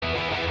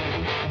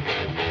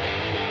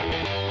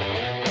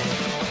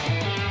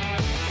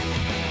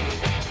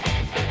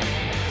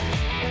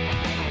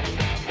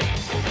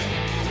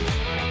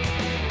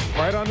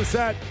the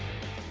set.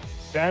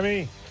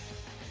 Sammy,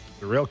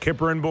 the Real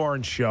Kipper and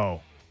Bourne Show.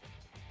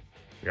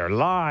 We are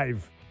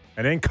live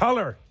and in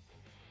color.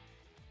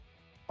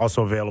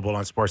 Also available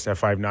on Sportsnet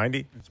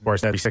 590, Sportsnet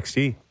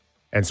 360,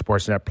 and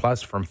Sportsnet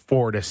Plus from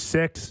 4 to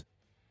 6.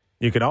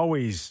 You can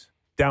always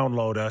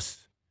download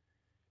us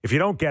if you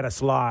don't get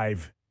us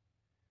live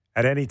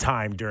at any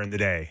time during the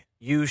day.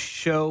 You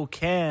show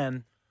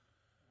can.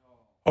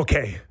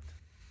 Okay.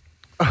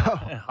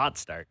 Hot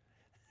start.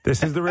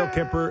 This is the Real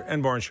Kipper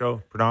and Bourne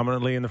Show,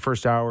 predominantly in the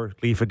first hour,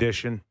 Leaf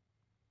edition,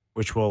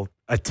 which will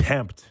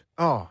attempt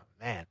Oh,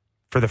 man.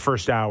 for the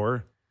first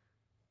hour.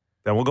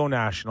 Then we'll go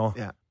national.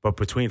 Yeah. But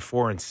between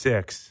 4 and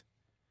 6,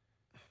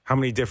 how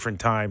many different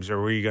times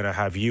are we going to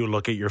have you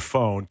look at your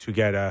phone to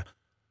get a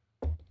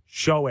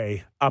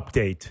Shohei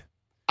update?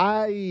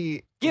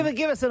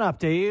 Give us an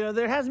update. You know,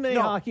 there hasn't been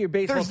any hockey or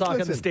baseball talk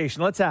on the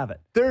station. Let's have it.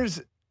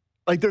 There's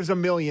a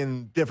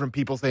million different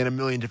people saying a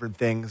million different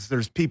things.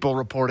 There's people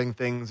reporting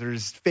things.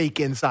 There's fake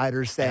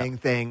insiders saying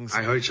things.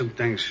 I heard some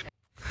things.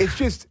 It's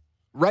just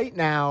right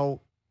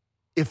now,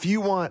 if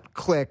you want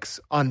clicks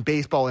on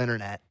baseball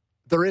internet,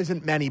 there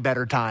isn't many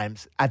better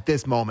times at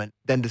this moment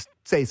than to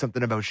say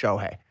something about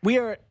Shohei. We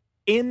are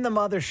in the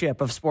mothership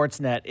of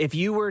Sportsnet. If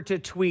you were to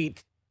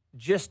tweet,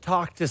 just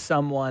talk to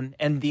someone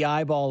and the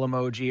eyeball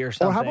emoji or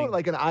something. Or how about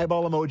like an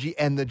eyeball emoji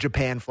and the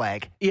Japan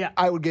flag? Yeah.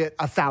 I would get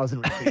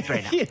 1,000 retweets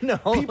right now. You know,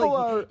 People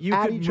are you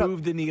at could each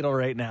move the needle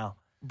right now.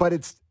 But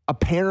it's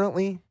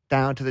apparently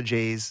down to the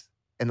Jays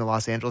and the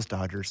Los Angeles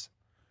Dodgers.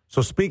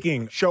 So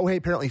speaking, Shohei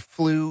apparently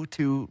flew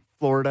to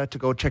Florida to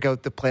go check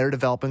out the player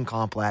development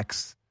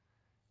complex.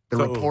 They're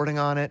reporting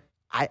on it.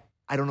 I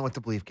don't know what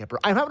to believe, Kipper.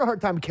 I'm having a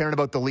hard time caring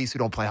about the Leafs who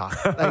don't play hockey.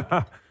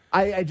 Like,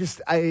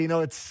 I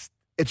know it's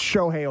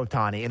Shohei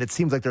Ohtani, and it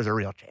seems like there's a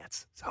real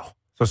chance.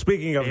 So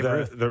speaking of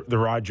the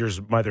Rogers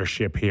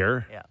mothership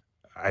here, Yeah.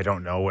 I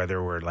don't know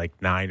whether we're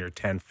like 9 or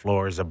 10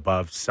 floors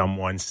above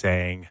someone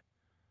saying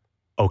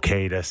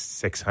okay to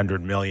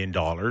 $600 million.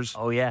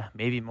 Oh, yeah,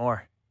 maybe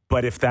more.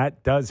 But if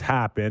that does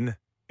happen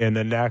in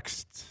the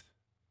next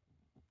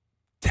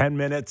 10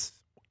 minutes,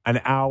 an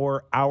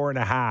hour, hour and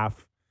a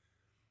half,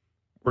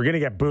 we're going to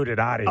get booted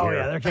out of here. Oh,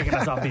 yeah, they're kicking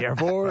us off the air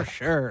for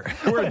sure.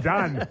 We're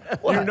done.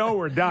 You know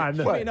we're done.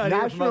 What? Not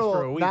hear from us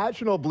for a week.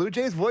 National Blue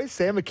Jays voice,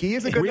 Sam McKee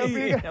is a good enough for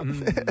you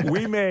guys?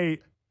 We may,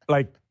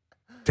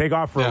 take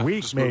off for a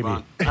week,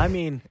 maybe. I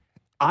mean,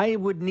 I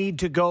would need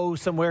to go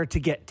somewhere to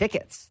get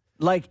tickets,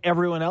 like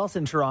everyone else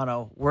in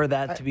Toronto, were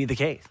that to be the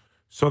case.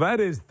 So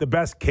that is the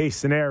best case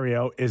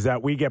scenario, is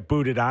that we get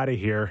booted out of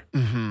here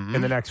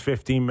in the next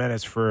 15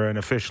 minutes for an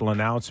official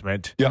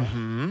announcement. Yeah.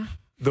 Mm-hmm.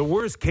 The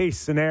worst case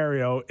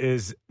scenario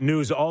is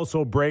news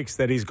also breaks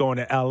that he's going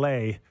to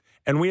L.A.,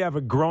 and we have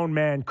a grown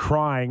man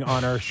crying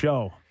on our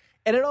show.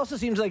 And it also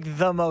seems like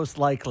the most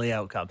likely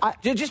outcome.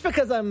 Just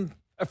because I'm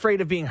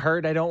afraid of being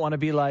hurt, I don't want to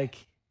be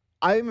like...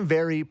 I'm a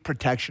very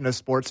protectionist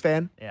sports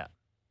fan. Yeah.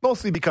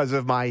 Mostly because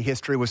of my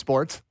history with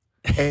sports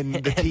and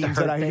the teams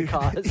the that hurt they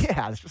cause.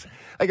 Yeah. It's just,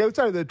 like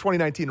outside of the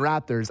 2019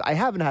 Raptors, I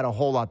haven't had a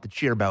whole lot to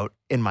cheer about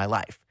in my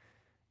life.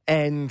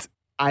 And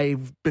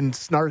I've been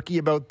snarky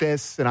about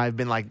this, and I've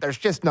been like, there's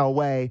just no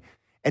way.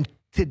 And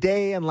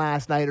today and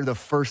last night are the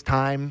first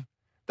time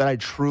that I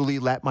truly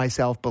let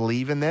myself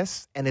believe in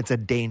this, and it's a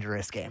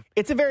dangerous game.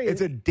 It's a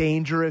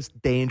dangerous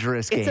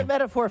game. It's a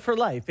metaphor for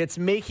life. It's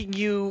making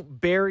you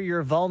bare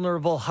your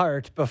vulnerable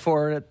heart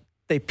before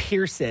they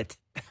pierce it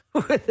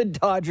with a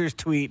Dodgers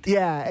tweet.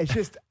 Yeah, it's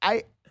just,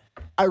 I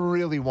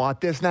really want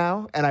this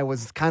now, and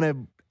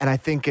I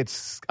think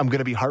I'm going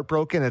to be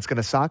heartbroken. It's going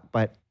to suck,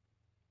 but,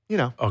 you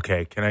know.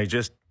 Okay, can I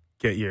just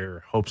get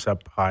your hopes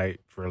up high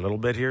for a little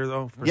bit here,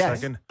 though, for a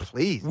second?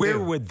 Please. Where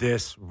would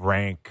this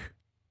rank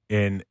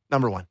in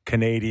number one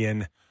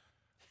Canadian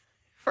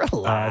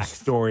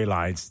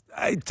storylines?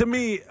 To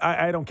me,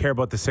 I don't care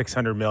about the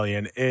 $600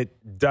 million.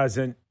 It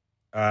doesn't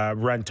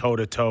run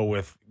toe-to-toe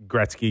with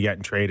Gretzky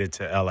getting traded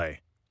to L.A.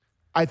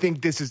 I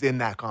think this is in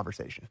that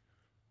conversation.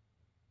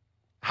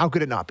 How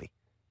could it not be?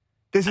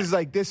 This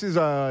is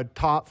a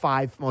top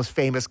 5 most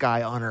famous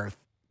guy on earth.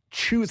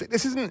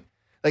 This isn't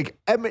like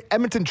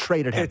Edmonton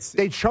traded him.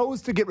 They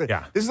chose to get rid.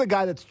 Yeah. This is a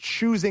guy that's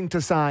choosing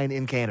to sign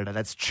in Canada.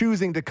 That's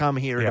choosing to come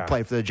here to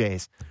play for the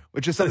Jays,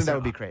 which is something that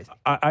would be crazy.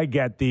 I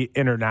get the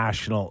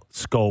international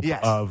scope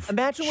of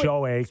Imagine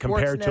Shohei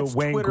compared to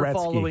Wayne Twitter Gretzky.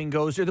 Following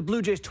goes, or the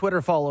Blue Jays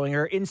Twitter following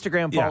or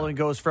Instagram following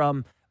goes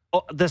from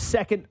the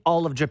second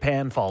all of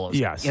Japan follows.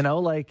 Yes. You know,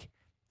 like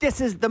this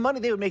is the money.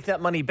 They would make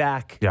that money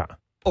back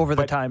over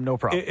the time, no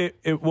problem.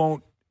 It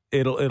won't.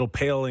 It'll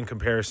pale in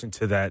comparison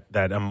to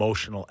that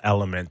emotional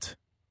element,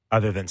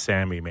 other than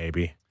Sammy,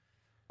 maybe.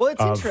 Well,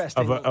 it's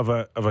interesting. Of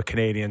a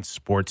Canadian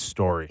sports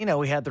story. You know,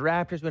 we had the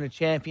Raptors win a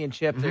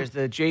championship. Mm-hmm. There's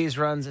the Jays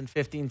runs in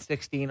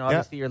 15-16.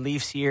 Obviously, your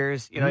Leafs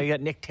years. You know, you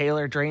got Nick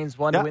Taylor drains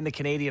one to win the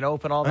Canadian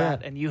Open, all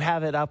that. And you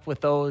have it up with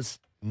those.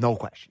 No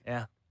question.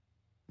 Yeah.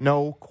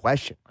 No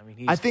question. I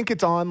mean, I think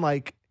it's on,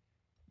 like,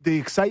 the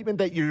excitement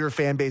that your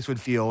fan base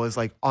would feel is,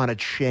 like, on a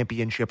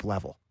championship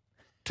level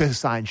to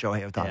sign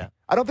Shohei Ohtani. Yeah.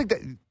 I don't think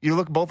that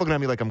both looking at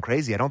me like I'm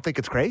crazy. I don't think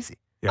it's crazy.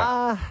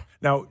 Yeah.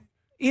 Now,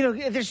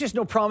 there's just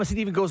no promise it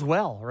even goes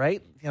well,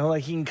 right?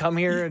 Like he can come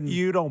here and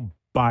you don't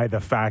buy the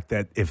fact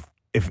that if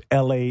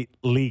LA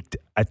leaked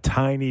a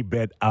tiny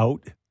bit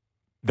out,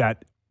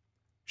 that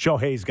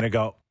Shohei's going to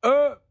go,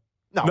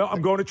 no,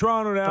 I'm going to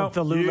Toronto now.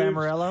 The Lou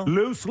Lamoriello?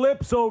 Loose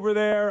lips over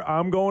there.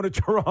 I'm going to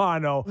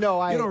Toronto.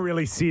 No, you don't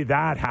really see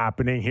that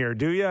happening here,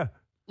 do you?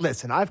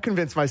 Listen, I've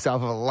convinced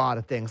myself of a lot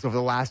of things over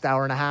the last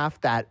hour and a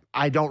half that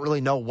I don't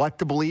really know what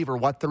to believe or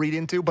what to read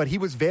into, but he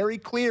was very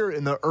clear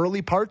in the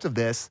early parts of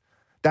this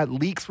that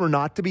leaks were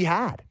not to be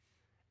had.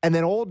 And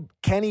then old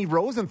Kenny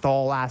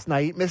Rosenthal last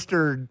night, I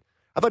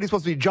thought he was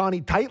supposed to be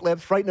Johnny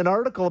Tightlips, writing an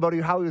article about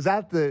how he was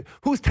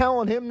who's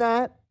telling him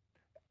that?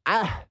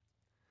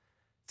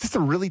 It's just a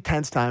really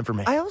tense time for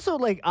me.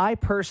 I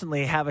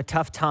personally have a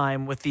tough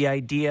time with the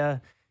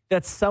idea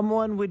that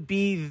someone would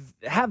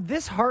have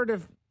this hard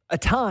of a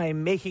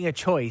time making a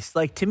choice.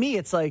 Like, to me,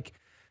 it's like,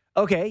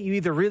 okay, you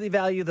either really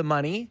value the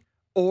money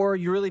or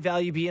you really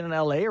value being in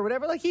LA or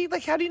whatever. Like,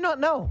 how do you not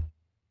know?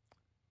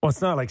 Well,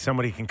 it's not like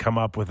somebody can come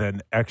up with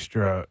an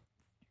extra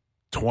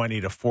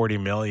 20 to 40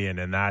 million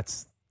and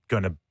that's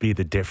going to be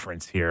the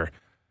difference here,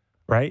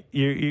 right?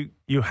 You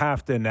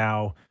have to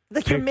now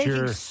you're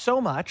making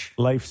so much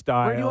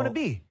lifestyle. Where do you want to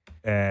be?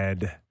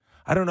 And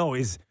I don't know,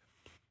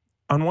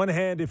 on one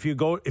hand, if he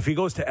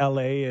goes to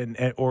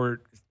LA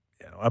or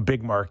a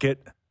big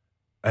market,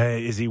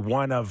 is he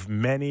one of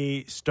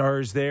many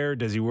stars there?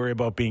 Does he worry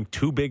about being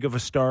too big of a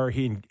star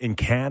in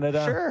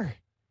Canada? Sure.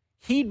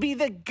 He'd be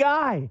the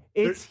guy.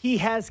 He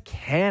has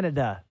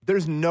Canada.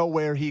 There's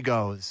nowhere he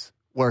goes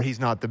where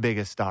he's not the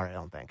biggest star, I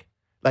don't think.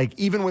 Like,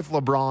 even with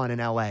LeBron in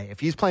LA, if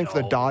he's playing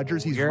for the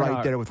Dodgers, he's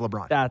right there with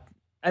LeBron.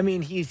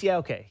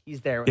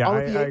 He's there. Yeah,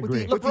 I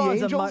agree. With the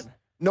Angels,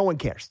 no one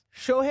cares.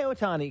 Shohei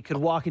Ohtani could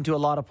walk into a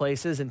lot of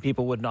places and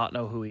people would not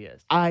know who he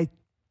is. I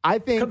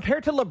think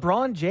compared to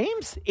LeBron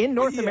James in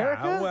North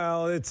America?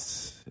 Well,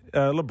 it's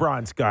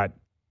LeBron's got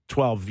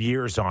 12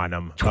 years on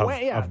him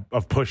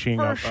of pushing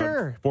for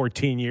sure.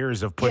 14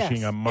 years of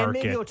pushing a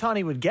market. And maybe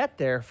Ohtani would get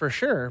there for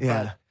sure.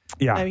 Yeah.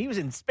 But, I mean, he was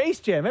in Space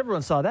Jam.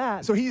 Everyone saw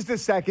that. So he's the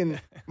second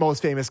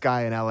most famous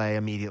guy in LA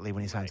immediately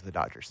when he signs with the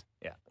Dodgers.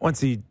 Yeah. Once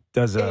he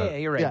does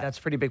you're right. Yeah. That's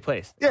a pretty big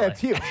place. Yeah,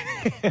 it's huge.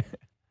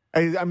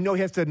 I know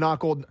he has to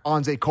knock old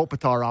Anze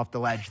Kopitar off the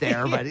ledge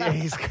there, but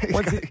he's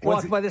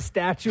walk by the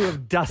statue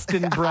of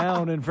Dustin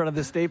Brown in front of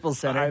the Staples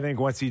Center. I think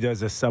once he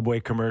does a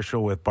Subway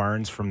commercial with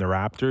Barnes from the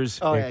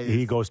Raptors,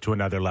 he goes to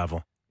another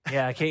level.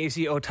 Yeah, can't you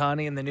see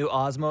Ohtani in the new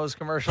Osmos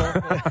commercial?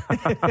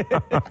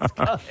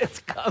 It's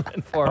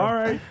coming for him. All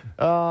right. It's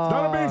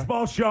not a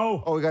baseball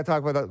show. Oh, we got to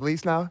talk about the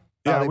Leafs now?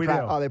 Yeah, we do.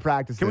 Oh, they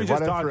practice. Can we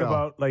just talk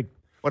about,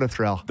 what a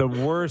thrill. The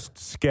worst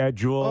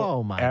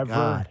schedule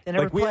ever.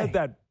 God. We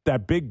had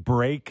that big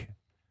break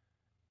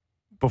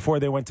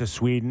before they went to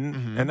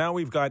Sweden, and now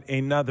we've got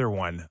another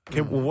one. Okay,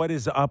 what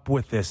is up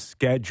with this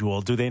schedule?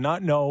 Do they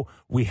not know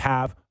we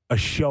have a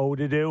show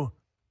to do?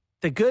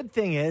 The good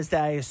thing is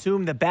that I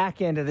assume the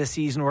back end of the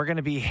season we're going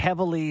to be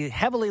heavily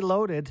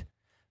loaded.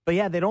 But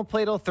yeah, they don't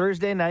play till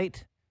Thursday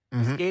night.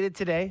 Skated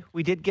today.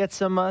 We did get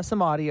some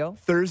audio.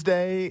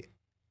 Thursday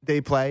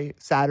they play,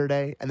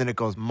 Saturday, and then it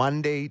goes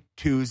Monday,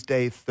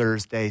 Tuesday,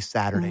 Thursday,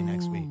 Saturday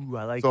next week.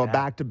 I like so that. A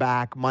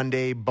back-to-back,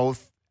 Monday,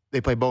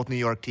 they play both New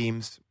York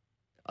teams.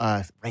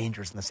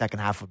 Rangers in the second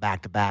half of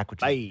back-to-back.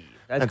 Which I'd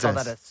call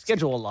that a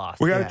schedule loss.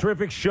 We got a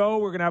terrific show.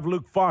 We're going to have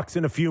Luke Fox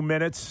in a few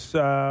minutes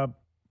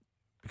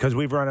because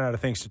we've run out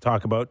of things to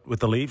talk about with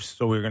the Leafs.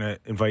 So we're going to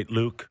invite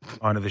Luke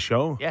onto the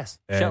show. Yes.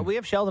 We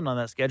have Sheldon on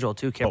that schedule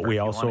too, Kipper. But we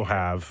also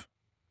have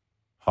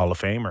Hall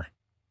of Famer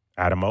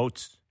Adam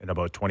Oates in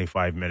about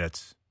 25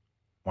 minutes.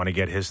 Want to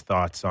get his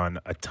thoughts on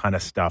a ton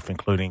of stuff,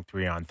 including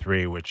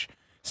 3-on-3, which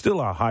is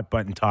still a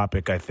hot-button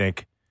topic, I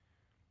think.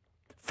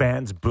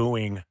 Fans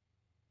booing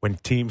when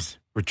teams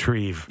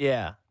retrieve.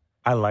 Yeah.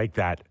 I like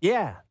that.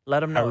 Yeah.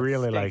 Let them know. I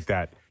really like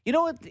that. You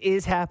know what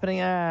is happening?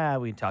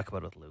 We can talk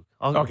about it with Luke.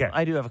 Okay.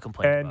 I do have a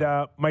complaint.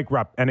 And Mike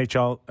Rupp,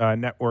 NHL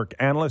Network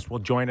analyst, will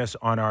join us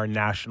on our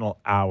national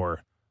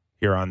hour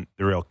here on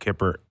The Real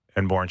Kipper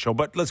and Bourne Show.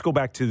 But let's go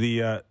back to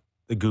the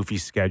goofy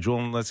schedule,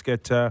 and let's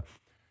get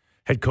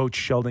head coach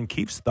Sheldon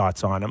Keefe's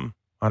thoughts on him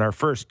on our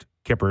first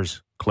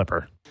Kippers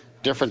Clipper.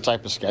 Different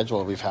type of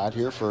schedule we've had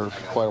here for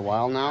quite a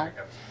while now.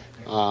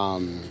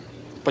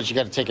 But you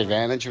got to take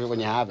advantage of it when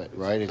you have it,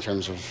 right? In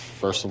terms of,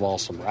 first of all,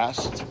 some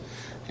rest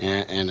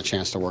and a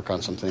chance to work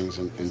on some things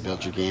and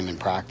build your game in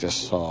practice.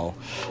 So,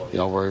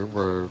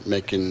 we're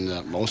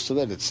making most of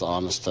it. It's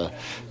on us to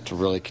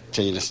really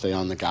continue to stay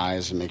on the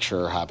guys and make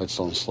sure habits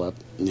don't slip.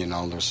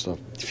 There's a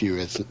few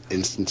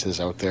instances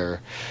out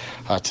there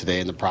today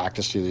in the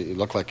practice. You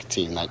look like a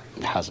team that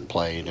hasn't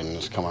played and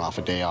is coming off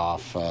a day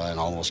off and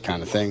all those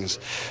kind of things.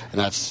 And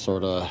that's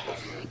sort of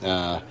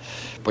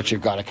what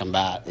you've got to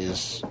combat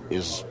is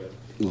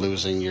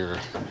losing your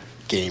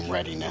game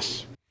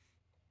readiness.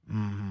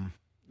 Mm-hmm.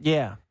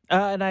 Yeah.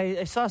 And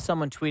I saw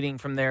someone tweeting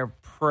from their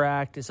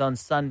practice on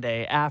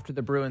Sunday after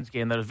the Bruins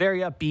game that was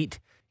very upbeat.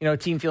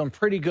 Team feeling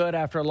pretty good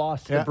after a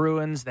loss to the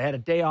Bruins. They had a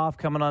day off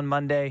coming on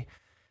Monday.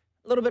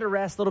 a little bit of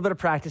rest, a little bit of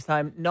practice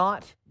time,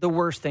 not the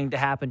worst thing to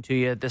happen to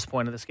you at this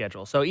point of the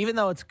schedule. So even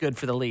though it's good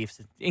for the Leafs,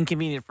 it's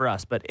inconvenient for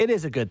us, but it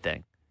is a good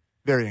thing.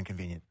 Very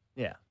inconvenient.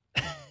 Yeah.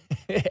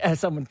 As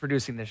someone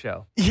producing the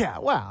show. Yeah,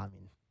 well, I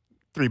mean,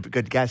 3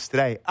 good guests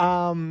today.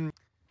 And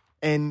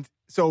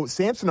so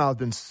Samsonov's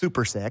been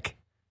super sick.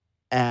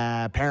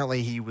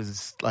 Apparently he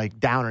was like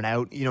down and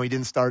out. You know, he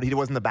didn't start. He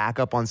wasn't the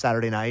backup on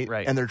Saturday night.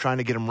 Right. And they're trying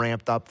to get him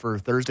ramped up for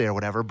Thursday or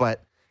whatever.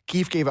 But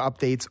Keefe gave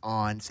updates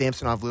on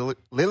Samsonov,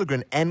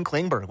 Liljegren, and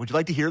Klingberg. Would you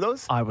like to hear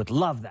those? I would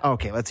love that.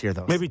 Okay, let's hear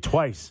those. Maybe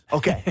twice.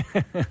 Okay.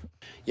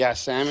 Yeah,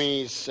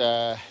 Sammy's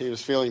he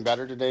was feeling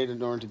better today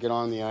in order to get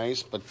on the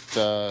ice, but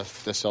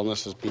this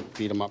illness has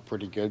beat him up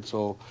pretty good,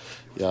 so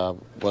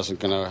wasn't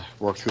going to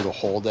work through the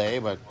whole day,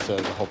 but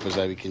the hope is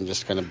that we can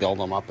just kind of build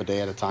him up a day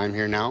at a time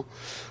here now.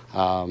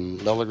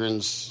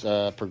 Liljegren's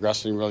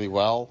progressing really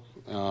well.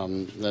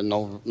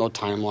 No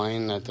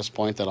timeline at this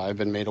point that I've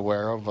been made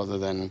aware of, other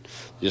than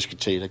just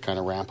continue to kind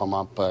of ramp him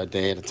up a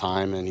day at a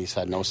time, and he's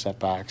had no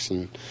setbacks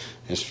and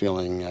is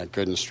feeling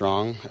good and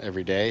strong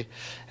every day.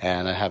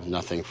 And I have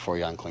nothing for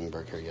you on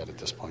Klingberg here yet at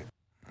this point.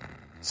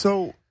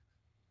 So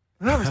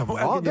they're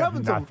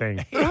having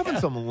Nothing. they're having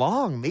some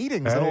long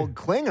meetings at Old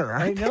Klinger, I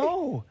aren't they?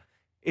 know.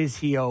 Is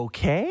he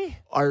okay?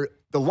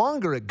 The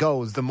longer it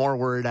goes, the more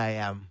worried I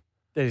am.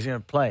 That he's going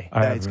to play.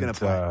 Yeah, he's gonna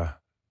play. I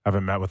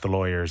haven't met with the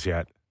lawyers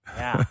yet.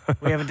 Yeah.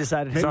 We haven't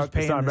decided who's It's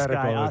paying not this guy,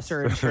 medical, us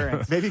or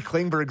insurance. Maybe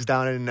Klingberg's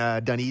down in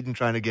Dunedin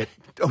trying to get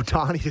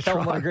Ohtani to Tell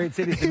them what a Toronto. great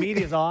city. The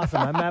media's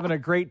awesome. I'm having a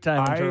great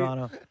time in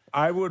Toronto.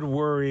 I would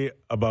worry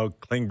about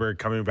Klingberg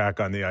coming back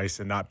on the ice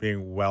and not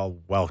being well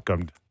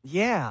welcomed.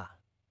 Yeah.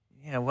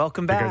 Yeah,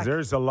 welcome back. Because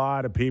there's a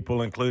lot of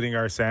people, including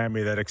our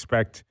Sammy, that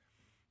expect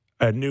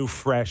a new,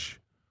 fresh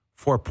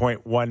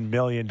 $4.1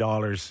 million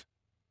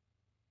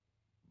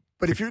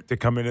But if you're to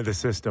come into the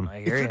system. I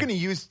if hear you're ya. going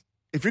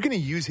to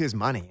use his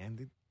money,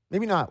 and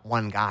maybe not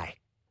one guy,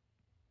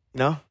 you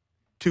know,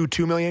 two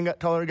 $2 million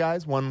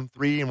guys, 1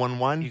 3 and 1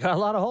 1. You got a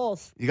lot of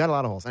holes. You got a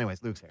lot of holes.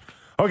 Anyways, Luke's here.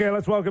 Okay,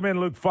 let's welcome in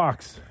Luke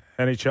Fox,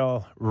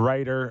 NHL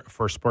writer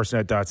for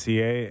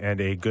Sportsnet.ca and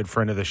a good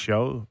friend of the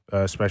show,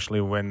 especially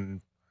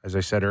when, as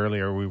I said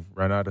earlier, we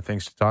run out of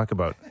things to talk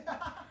about.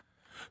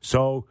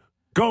 So,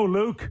 go,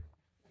 Luke.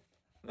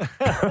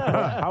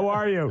 How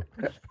are you?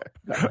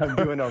 I'm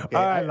doing okay.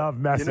 I love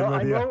messing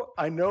with you.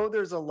 I know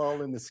there's a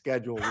lull in the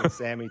schedule when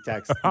Sammy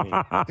texts me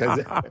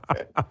because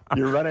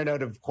you're running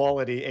out of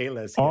quality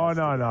A-list. Oh, guests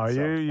no.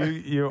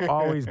 today, so. You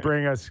always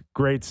bring us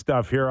great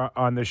stuff here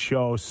on the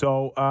show.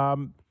 So,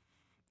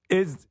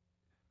 is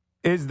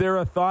there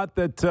a thought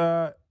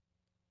that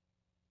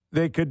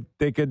they could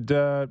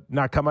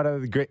not come out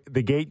of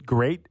the gate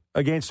great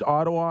against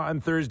Ottawa on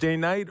Thursday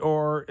night,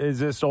 or is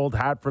this old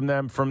hat from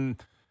them from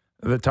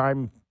the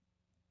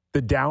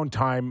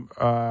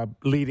downtime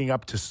leading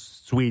up to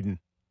Sweden?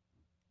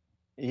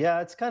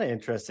 Yeah, it's kind of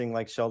interesting.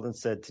 Like Sheldon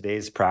said,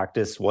 today's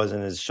practice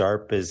wasn't as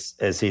sharp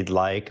as he'd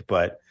like,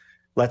 but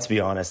let's be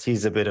honest,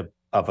 he's a bit of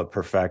a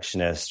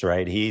perfectionist,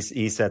 right?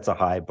 He sets a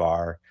high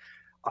bar.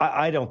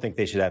 I don't think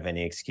they should have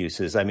any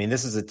excuses. I mean,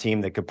 this is a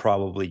team that could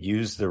probably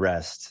use the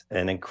rest.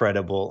 An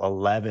incredible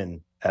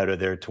 11 out of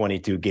their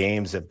 22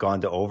 games have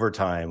gone to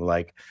overtime.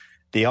 Like,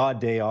 the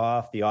odd day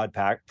off, the odd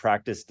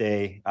practice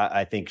day,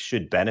 I think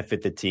should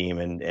benefit the team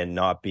and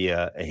not be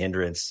a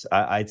hindrance.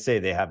 I'd say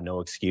they have no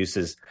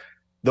excuses.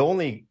 The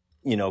only,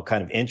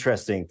 kind of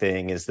interesting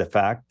thing is the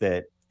fact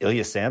that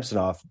Ilya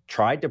Samsonov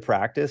tried to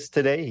practice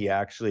today. He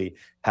actually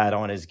had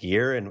on his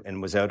gear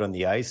and was out on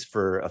the ice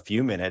for a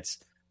few minutes.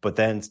 But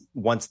then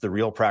once the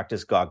real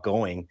practice got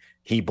going,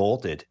 he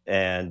bolted.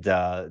 And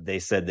they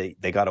said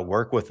they got to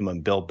work with him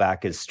and build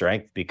back his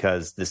strength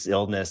because this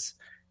illness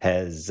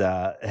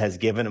has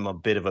given him a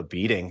bit of a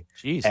beating.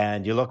 Jeez.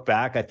 And you look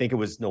back, I think it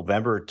was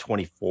November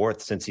 24th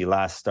since he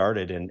last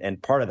started.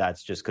 And part of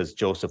that's just because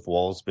Joseph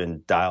Woll's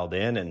been dialed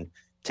in and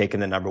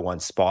taken the number one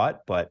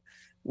spot. But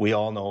we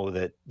all know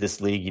that this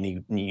league,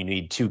 you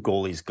need 2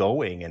 goalies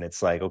going. And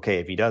it's like, okay,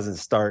 if he doesn't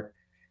start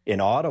in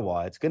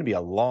Ottawa, it's going to be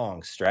a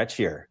long stretch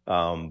here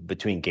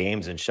between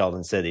games. And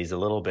Sheldon said he's a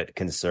little bit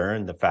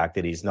concerned the fact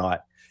that it's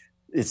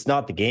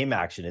not the game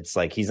action. It's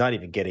like he's not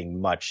even getting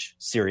much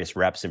serious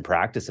reps in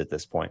practice at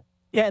this point.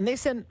 Yeah, and they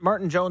sent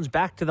Martin Jones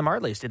back to the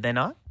Marlies, did they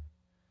not?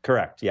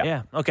 Correct. Yeah.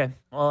 Yeah. Okay.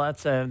 Well,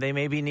 that's they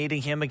may be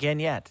needing him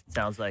again yet. It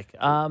sounds like.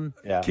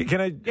 Yeah.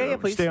 Can I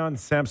please. stay on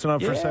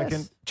Samsonov for a Yes.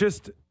 second?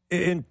 Just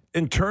in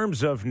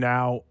terms of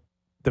now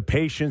the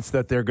patience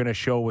that they're going to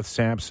show with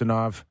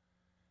Samsonov,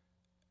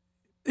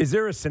 is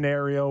there a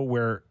scenario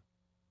where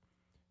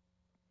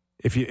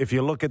if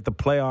you look at the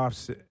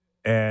playoffs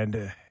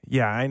and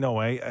yeah, I know,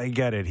 I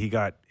get it. He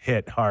got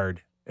hit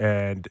hard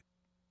and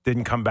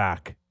didn't come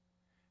back.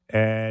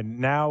 And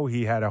now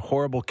he had a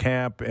horrible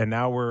camp, and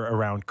now we're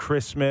around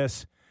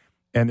Christmas,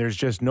 and there's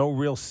just no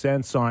real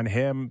sense on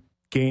him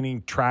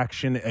gaining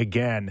traction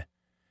again.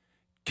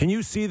 Can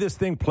you see this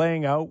thing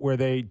playing out where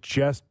they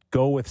just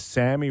go with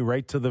Sammy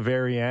right to the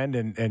very end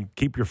and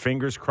keep your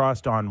fingers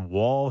crossed on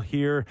Wall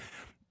here?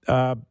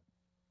 There's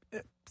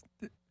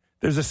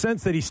a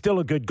sense that he's still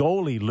a good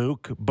goalie,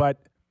 Luke, but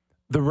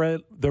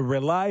the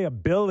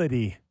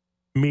reliability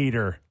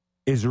meter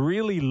is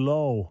really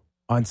low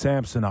on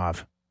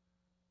Samsonov.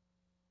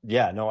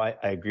 Yeah, no, I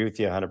agree with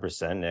you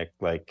 100%, Nick.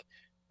 Like,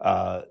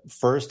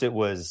 first it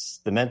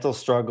was the mental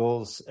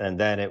struggles, and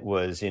then it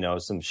was,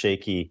 some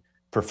shaky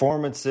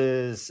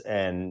performances,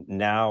 and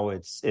now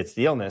it's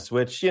the illness,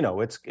 which,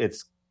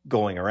 it's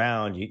going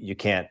around. You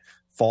can't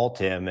fault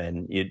him,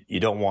 and you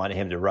don't want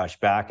him to rush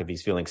back if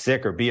he's feeling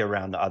sick, or be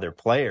around the other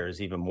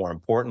players, even more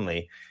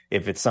importantly,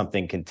 if it's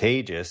something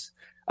contagious.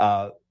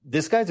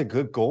 This guy's a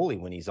good goalie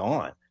when he's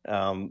on.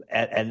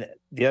 And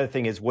the other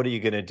thing is, what are you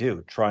going to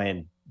do? Try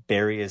and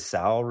bury his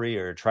salary,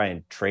 or try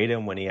and trade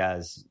him when he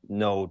has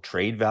no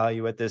trade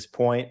value at this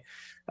point?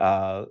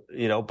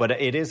 But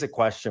it is a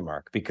question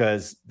mark,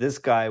 because this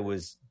guy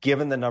was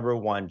given the number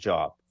one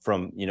job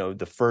from,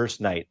 the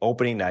first night,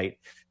 opening night.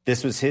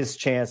 This was his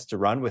chance to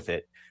run with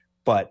it,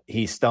 but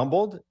he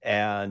stumbled,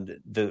 and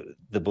the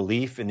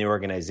belief in the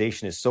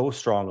organization is so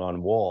strong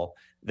on Woll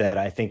that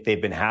I think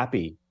they've been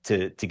happy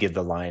to give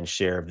the lion's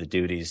share of the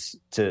duties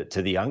to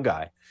the young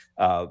guy.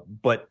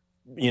 But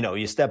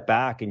you step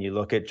back and you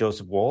look at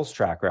Joseph Woll's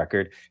track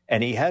record,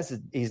 and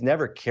he's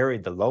never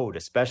carried the load,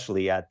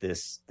 especially at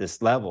this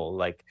level.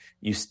 Like,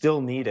 you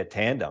still need a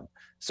tandem.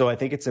 So I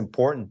think it's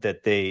important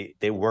that they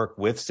work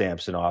with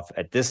Samsonov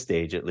at this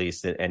stage, at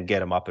least, and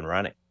get him up and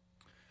running.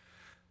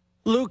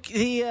 Luke,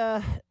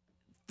 the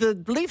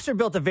Leafs are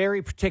built a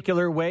very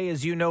particular way,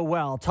 as you know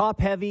well. Top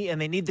heavy,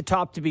 and they need the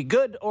top to be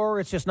good, or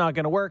it's just not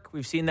going to work.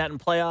 We've seen that in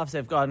playoffs.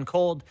 They've gotten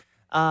cold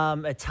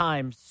at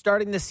times.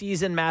 Starting the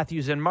season,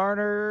 Matthews and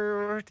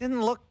Marner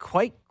didn't look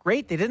quite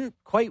great. They didn't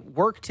quite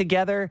work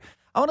together.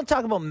 I want to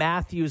talk about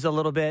Matthews a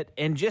little bit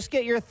and just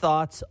get your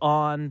thoughts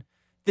on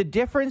the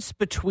difference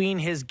between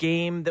his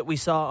game that we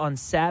saw on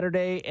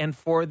Saturday and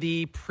for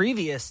the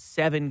previous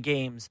 7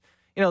 games.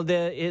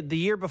 The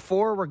year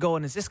before, we're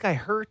going, is this guy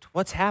hurt?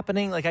 What's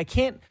happening? Like, I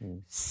can't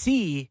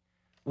see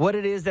what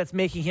it is that's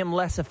making him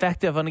less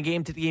effective on a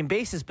game-to-game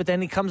basis, but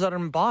then he comes out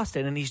in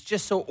Boston, and he's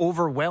just so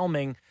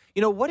overwhelming.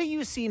 What do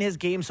you see in his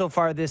game so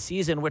far this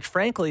season, which,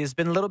 frankly, has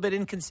been a little bit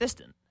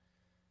inconsistent?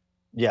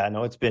 Yeah,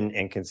 no, it's been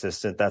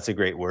inconsistent. That's a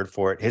great word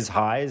for it. His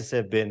highs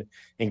have been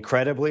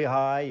incredibly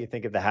high. You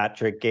think of the hat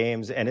trick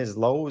games, and his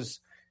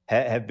lows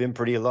have been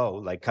pretty low.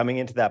 Like, coming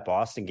into that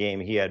Boston game,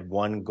 he had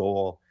 1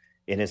 goal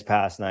in his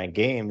past 9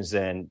 games.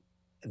 And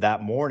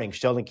that morning,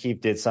 Sheldon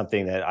Keefe did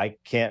something that I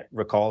can't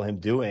recall him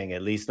doing,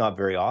 at least not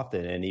very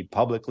often. And he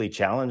publicly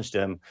challenged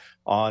him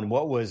on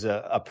what was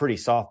a pretty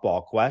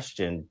softball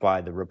question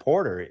by the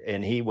reporter.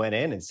 And he went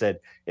in and said,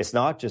 it's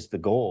not just the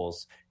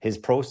goals. His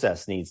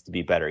process needs to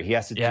be better. He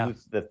has to do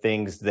the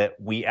things that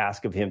we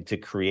ask of him to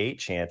create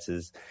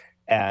chances.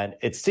 And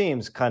it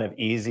seems kind of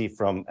easy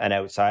from an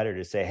outsider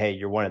to say, hey,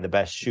 you're one of the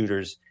best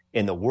shooters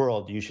in the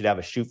world. You should have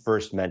a shoot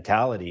first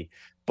mentality.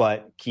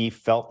 But Keefe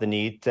felt the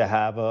need to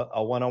have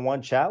a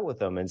one-on-one chat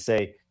with him and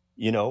say,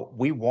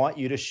 we want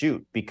you to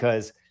shoot,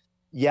 because,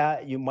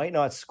 you might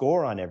not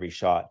score on every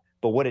shot,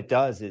 but what it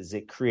does is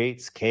it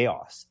creates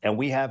chaos. And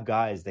we have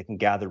guys that can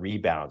gather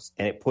rebounds,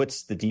 and it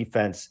puts the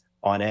defense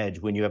on edge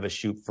when you have a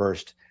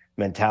shoot-first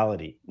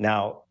mentality.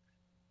 Now,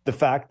 the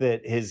fact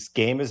that his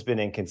game has been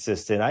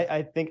inconsistent,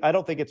 I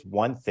don't think it's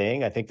one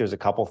thing. I think there's a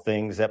couple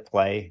things at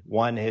play.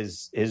 One,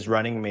 his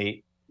running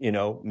mate,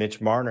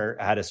 Mitch Marner,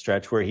 had a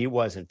stretch where he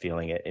wasn't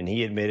feeling it, and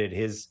he admitted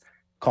his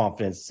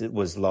confidence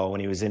was low,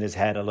 and he was in his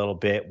head a little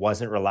bit,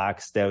 wasn't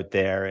relaxed out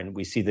there. And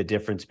we see the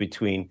difference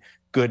between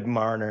good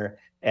Marner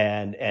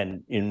and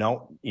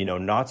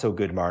not so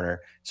good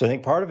Marner. So I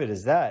think part of it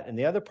is that, and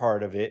the other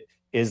part of it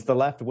is the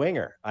left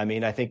winger. I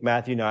mean, I think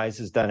Matthew Nyes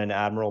has done an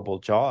admirable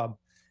job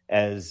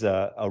as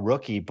a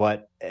rookie,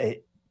 but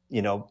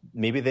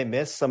maybe they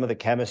missed some of the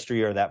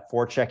chemistry or that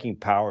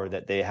forechecking power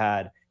that they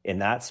had in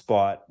that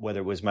spot, whether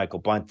it was Michael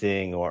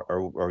Bunting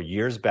or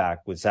years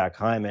back with Zach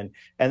Hyman.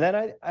 And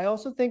then I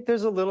also think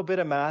there's a little bit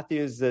of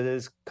Matthews that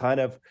is kind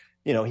of,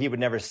 he would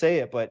never say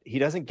it, but he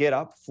doesn't get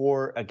up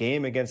for a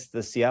game against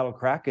the Seattle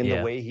Kraken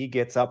the way he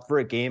gets up for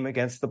a game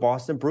against the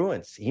Boston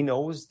Bruins. He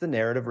knows the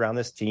narrative around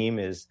this team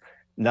is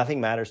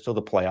nothing matters till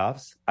the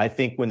playoffs. I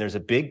think when there's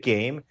a big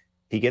game,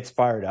 he gets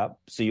fired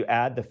up. So you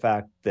add the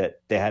fact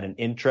that they had an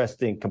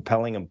interesting,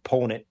 compelling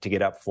opponent to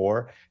get up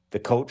for. The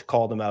coach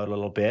called him out a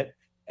little bit.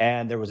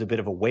 And there was a bit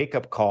of a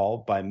wake-up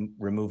call by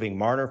removing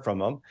Marner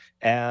from him.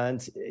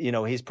 And,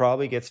 he's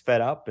probably gets fed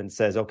up and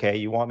says, okay,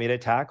 you want me to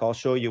attack? I'll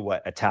show you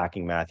what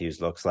attacking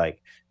Matthews looks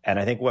like. And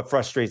I think what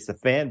frustrates the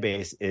fan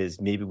base is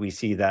maybe we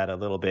see that a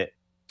little bit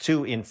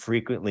too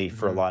infrequently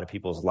for a lot of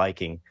people's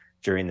liking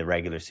during the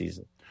regular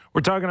season.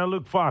 We're talking to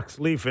Luke Fox,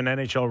 Leaf and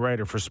NHL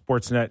writer for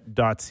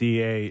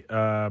Sportsnet.ca.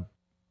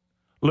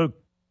 Luke,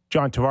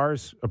 John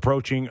Tavares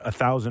approaching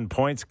 1,000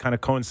 points, kind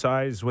of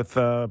coincides with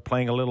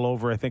playing a little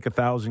over,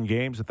 1,000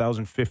 games,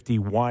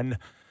 1,051.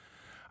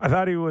 I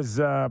thought he was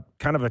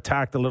kind of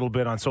attacked a little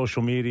bit on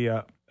social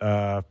media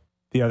the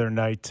other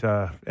night,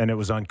 and it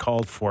was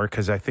uncalled for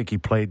because I think he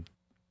played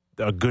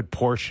a good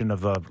portion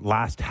of the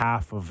last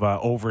half of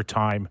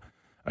overtime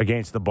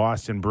against the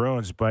Boston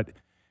Bruins. But,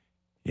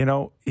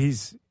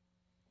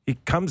 he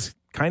comes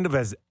kind of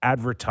as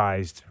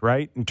advertised,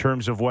 right? In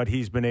terms of what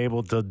he's been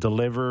able to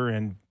deliver,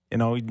 and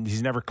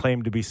he's never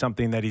claimed to be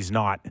something that he's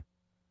not.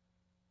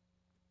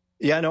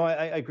 Yeah, no,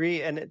 I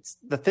agree. And it's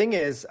the thing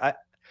is,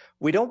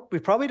 we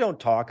probably don't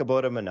talk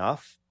about him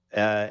enough,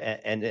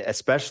 and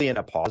especially in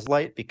a pause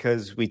light,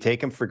 because we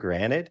take him for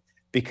granted,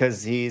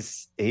 because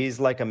he's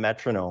like a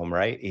metronome,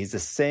 right? He's the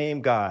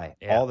same guy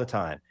all the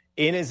time,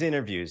 in his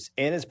interviews,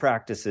 in his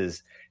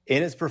practices,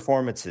 in his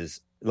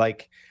performances.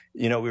 Like,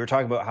 we were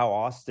talking about how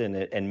Austin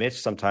and Mitch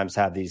sometimes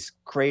have these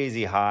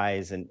crazy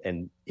highs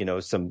and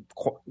some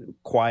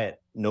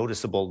quiet,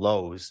 noticeable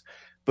lows.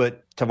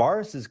 But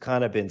Tavares has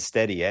kind of been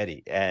steady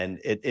Eddie, and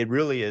it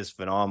really is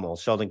phenomenal.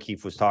 Sheldon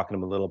Keefe was talking to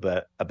him a little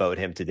bit about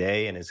him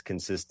today and his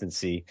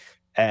consistency.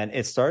 And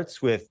it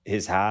starts with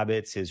his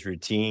habits, his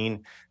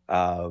routine,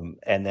 and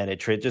then it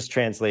just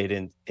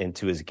translates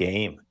into his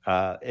game.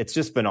 It's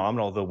just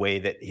phenomenal the way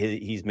that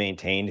he's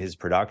maintained his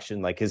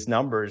production. Like, his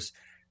numbers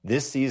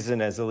this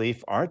season as a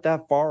Leaf aren't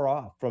that far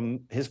off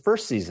from his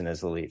first season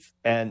as a Leaf.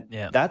 And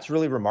that's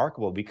really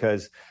remarkable,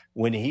 because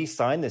when he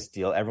signed this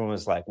deal, everyone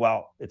was like,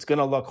 well, it's going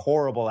to look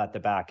horrible at the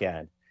back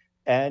end.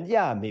 And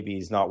maybe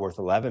he's not worth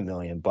 $11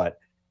 million, but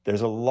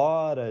there's a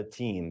lot of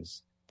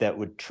teams that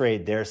would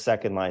trade their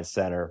second line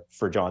center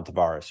for John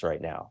Tavares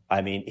right now.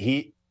 I mean,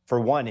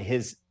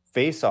 his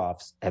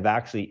faceoffs have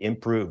actually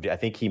improved. I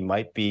think he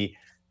might be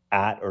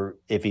or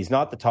if he's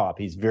not the top,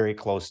 he's very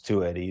close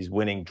to it. He's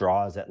winning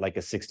draws at like a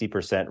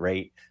 60%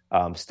 rate,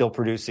 still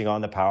producing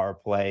on the power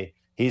play.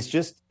 He's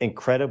just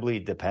incredibly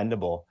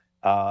dependable.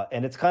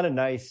 And it's kind of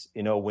nice,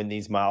 when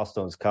these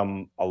milestones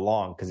come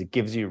along, because it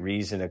gives you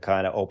reason to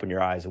kind of open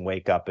your eyes and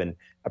wake up and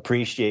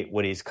appreciate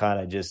what he's kind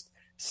of just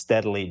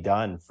steadily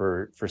done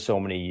for so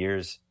many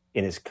years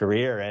in his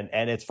career.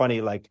 And it's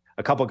funny, like,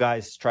 a couple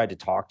guys tried to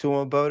talk to him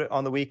about it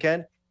on the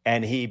weekend,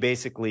 and he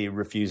basically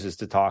refuses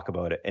to talk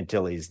about it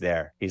until he's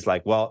there. He's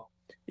like, well,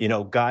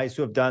 guys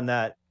who have done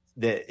that,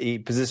 he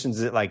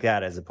positions it like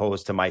that as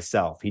opposed to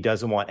myself. He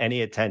doesn't want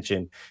any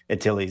attention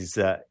until he's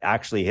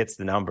actually hits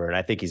the number. And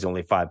I think he's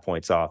only 5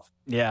 points off.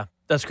 Yeah,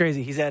 that's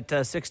crazy. He's at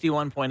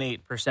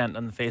 61.8%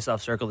 on the faceoff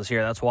circle this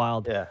year. That's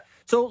wild. Yeah.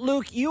 So,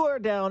 Luke, you are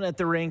down at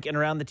the rink and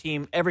around the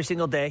team every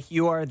single day.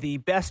 You are the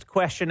best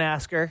question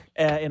asker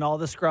in all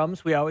the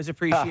scrums. We always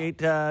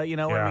appreciate,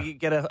 when we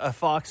get a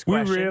Fox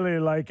question. We really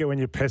like it when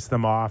you piss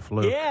them off,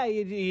 Luke. Yeah,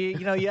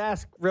 you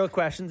ask real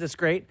questions. It's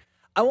great.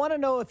 I want to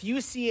know if you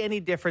see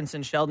any difference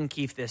in Sheldon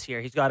Keefe this year.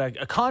 He's got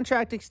a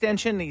contract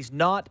extension. He's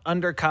not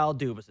under Kyle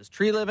Dubas. His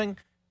tree living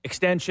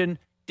extension,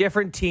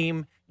 different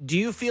team. Do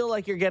you feel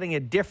like you're getting a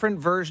different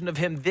version of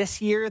him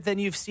this year than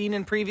you've seen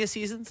in previous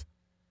seasons?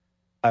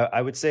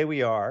 I would say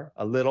we are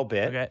a little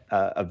bit, okay.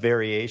 A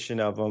variation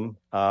of him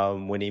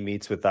when he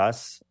meets with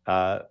us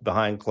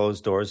behind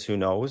closed doors. Who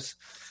knows?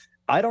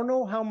 I don't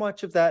know how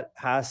much of that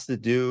has to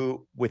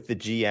do with the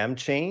GM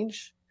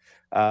change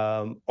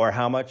or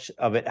how much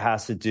of it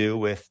has to do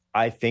with,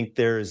 I think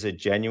there is a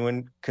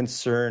genuine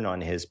concern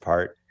on his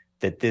part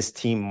that this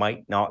team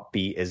might not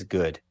be as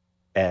good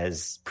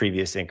as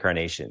previous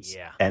incarnations.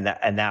 Yeah. And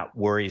that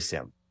worries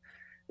him.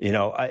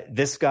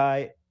 This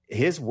guy,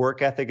 his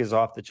work ethic is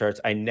off the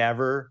charts. I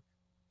never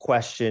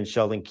question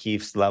Sheldon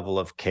Keefe's level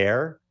of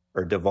care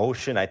or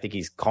devotion. I think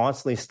he's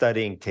constantly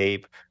studying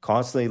tape,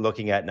 constantly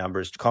looking at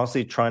numbers,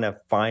 constantly trying to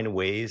find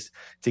ways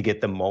to get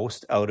the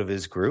most out of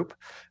his group.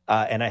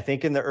 And I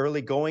think in the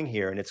early going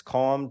here, and it's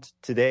calmed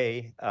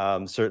today,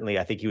 certainly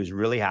I think he was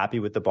really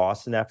happy with the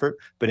Boston effort.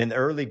 But in the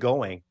early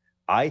going,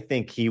 I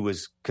think he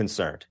was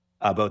concerned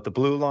about the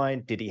blue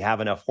line. Did he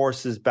have enough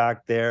horses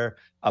back there?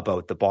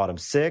 About the bottom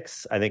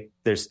six, I think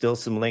there's still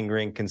some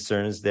lingering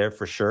concerns there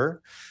for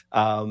sure.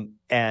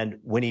 And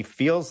when he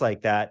feels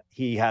like that,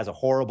 he has a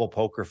horrible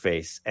poker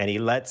face, and he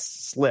lets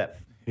slip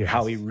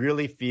how he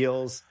really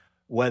feels,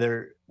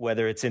 whether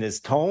it's in his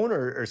tone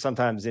or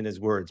sometimes in his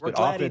words. We're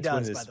glad he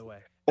does, by the way.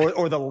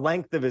 Or the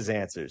length of his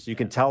answers. You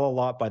can tell a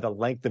lot by the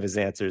length of his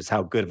answers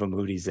how good of a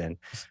mood he's in.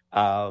 He's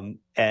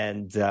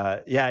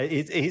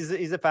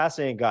a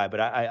fascinating guy,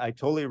 but I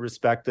totally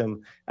respect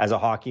him as a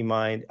hockey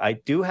mind. I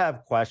do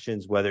have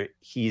questions whether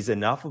he's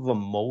enough of a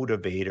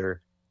motivator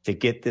to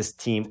get this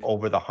team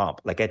over the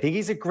hump. Like, I think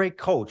he's a great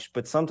coach,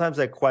 but sometimes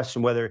I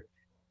question whether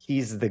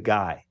he's the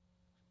guy.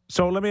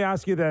 So let me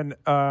ask you then,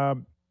 now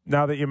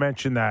that you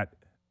mentioned that,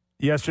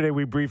 yesterday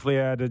we briefly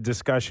had a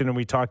discussion and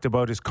we talked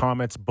about his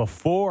comments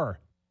before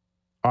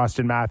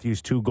Austin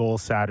Matthews' 2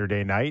 goals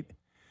Saturday night.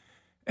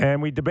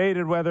 And we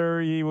debated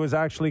whether he was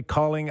actually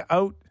calling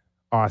out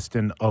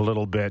Austin a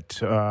little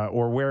bit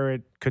or where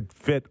it could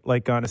fit,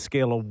 like on a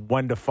scale of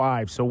 1 to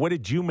 5. So what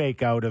did you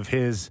make out of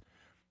his,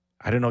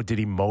 I don't know, did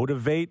he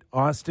motivate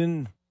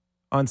Austin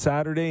on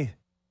Saturday?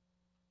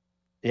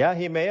 Yeah,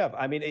 he may have.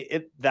 I mean,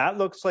 that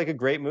looks like a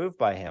great move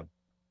by him.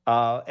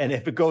 And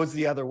if it goes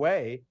the other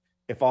way,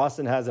 if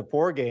Austin has a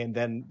poor game,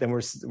 then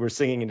we're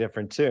singing a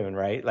different tune,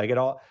 right? Like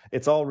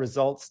it's all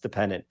results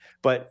dependent.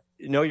 But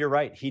no, you're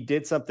right. He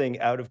did something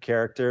out of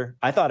character.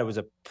 I thought it was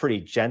a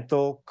pretty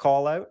gentle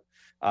call out.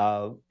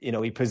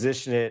 He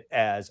positioned it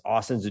as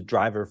Austin's a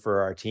driver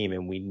for our team,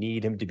 and we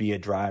need him to be a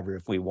driver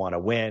if we want to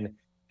win.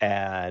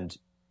 And,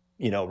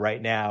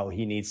 right now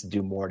he needs to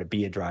do more to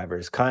be a driver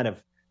is kind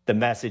of the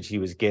message he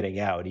was getting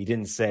out. He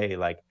didn't say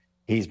like,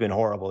 he's been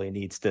horrible, he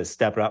needs to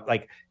step it up.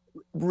 Like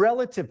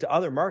relative to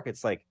other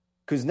markets, like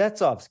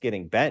Kuznetsov's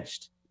getting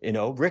benched.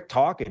 Rick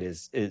Tocchet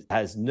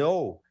has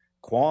no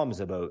qualms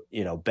about,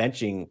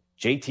 benching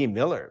JT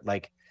Miller.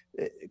 Like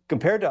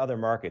compared to other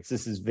markets,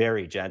 this is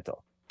very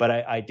gentle. But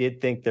I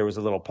did think there was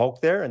a little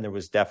poke there, and there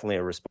was definitely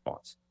a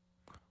response.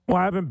 Well,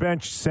 I haven't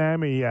benched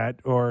Sammy yet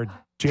or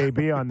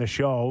JB on the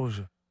show,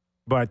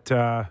 but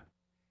because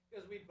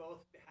we both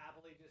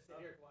happily just sit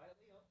here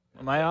quietly.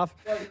 Am I off?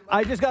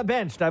 I just got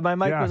benched. My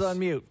mic was on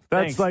mute.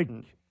 That's Thanks. like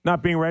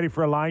not being ready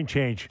for a line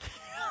change.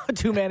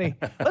 Too many.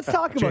 Let's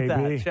talk about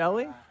that, shall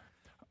we?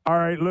 All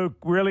right, Luke,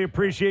 really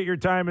appreciate your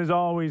time as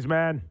always,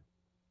 man.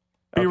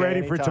 Be ready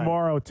anytime. for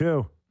tomorrow,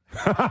 too.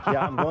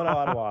 Yeah, I'm going to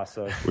Ottawa,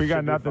 so we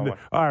got nothing to...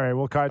 All right,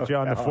 we'll catch you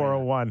on the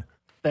 401.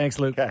 Thanks,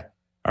 Luke. Okay.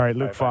 All right,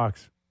 Luke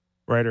Fox,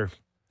 writer,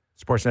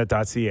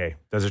 sportsnet.ca,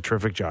 does a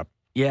terrific job.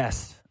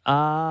 Yes. Did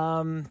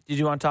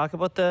you want to talk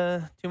about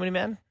the Too Many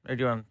Men, or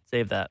do you want to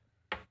save that?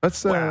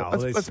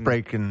 Let's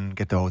break and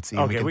get to OT.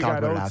 Okay, we got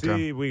about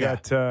OT. it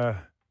after.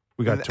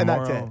 We got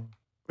tomorrow. And that's it.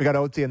 We got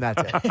OT and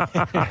that's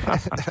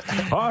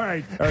it. All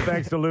right.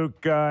 Thanks to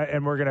Luke.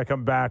 And we're going to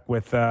come back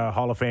with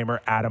Hall of Famer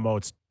Adam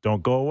Oates.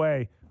 Don't go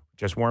away.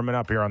 Just warming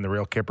up here on The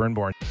Real Kipper and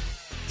Bourne.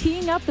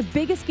 Teeing up the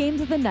biggest games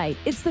of the night.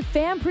 It's the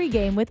Fan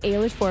Pregame with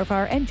Eilish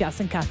Forfar and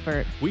Justin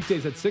Cuthbert.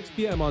 Weekdays at 6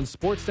 p.m. on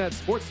Sportsnet,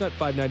 Sportsnet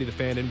 590 The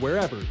Fan, and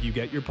wherever you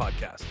get your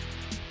podcasts.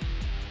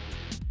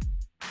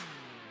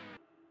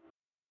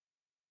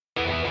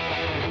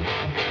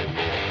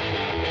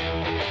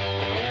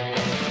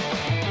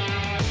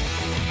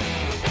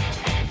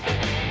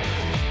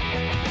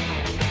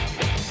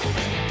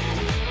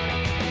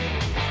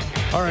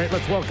 All right,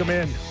 let's welcome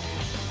in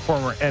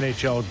former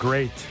NHL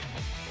great,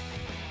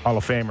 Hall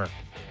of Famer,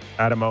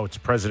 Adam Oates,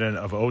 president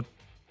of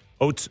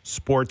Oates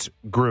Sports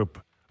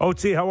Group.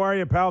 Oatesy, how are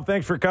you, pal?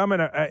 Thanks for coming.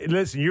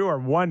 Listen, you are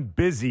one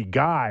busy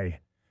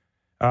guy,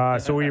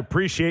 so we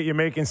appreciate you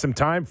making some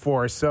time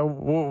for us.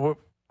 So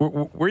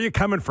where are you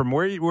coming from?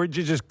 Where'd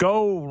you just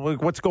go?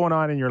 What's going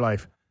on in your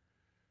life?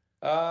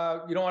 You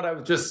know what? I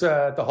was just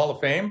at the Hall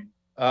of Fame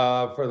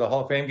for the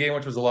Hall of Fame game,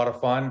 which was a lot of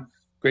fun.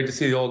 Great to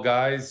see the old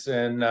guys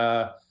and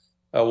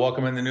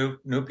welcoming the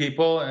new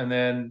people. And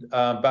then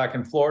back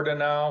in Florida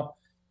now.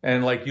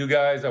 And like you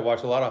guys, I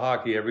watch a lot of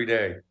hockey every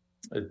day.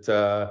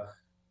 Today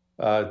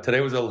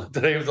was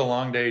a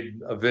long day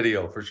of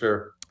video for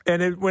sure.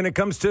 And when it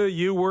comes to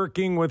you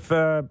working with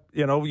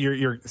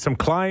your some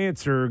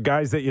clients or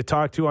guys that you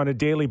talk to on a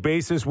daily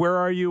basis, where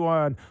are you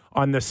on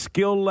the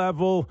skill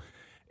level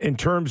in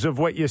terms of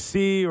what you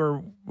see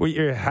or what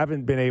you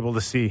haven't been able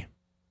to see?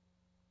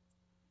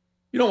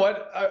 You know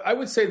what? I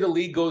would say the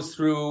league goes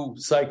through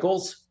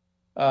cycles.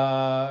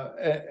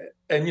 And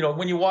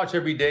when you watch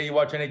every day, you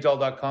watch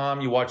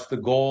NHL.com, you watch the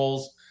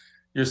goals,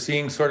 you're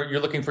seeing you're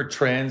looking for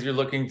trends, you're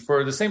looking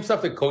for the same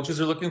stuff that coaches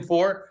are looking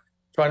for,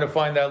 trying to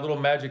find that little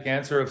magic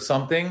answer of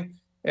something.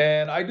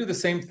 And I do the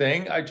same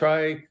thing. I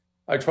try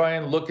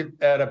and look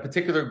at a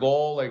particular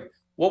goal, like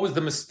what was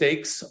the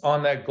mistakes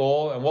on that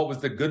goal and what was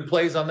the good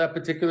plays on that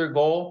particular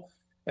goal,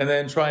 and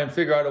then try and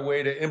figure out a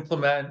way to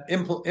implement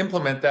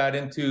that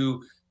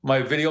into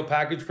my video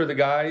package for the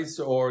guys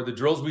or the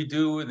drills we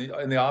do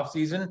in the off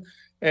season.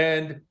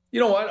 And you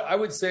know what? I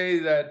would say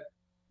that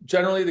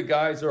generally the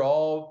guys are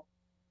all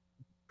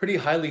pretty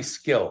highly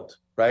skilled,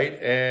 right?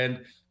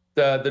 And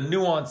the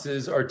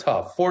nuances are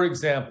tough. For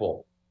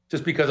example,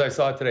 just because I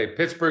saw it today,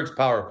 Pittsburgh's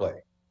power play.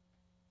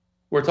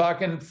 We're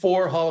talking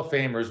 4 Hall of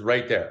Famers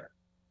right there.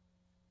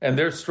 And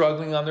they're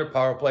struggling on their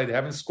power play. They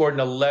haven't scored in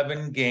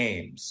 11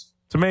 games.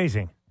 It's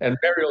amazing. And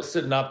Mario's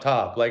sitting up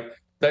top. Like,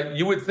 that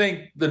you would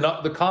think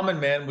the common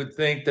man would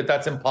think that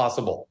that's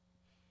impossible,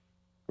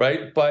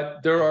 right?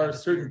 But there are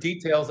certain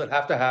details that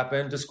have to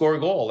happen to score a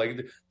goal.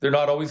 Like they're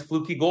not always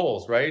fluky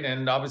goals, right?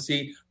 And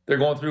obviously they're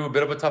going through a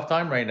bit of a tough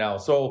time right now.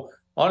 So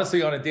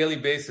honestly, on a daily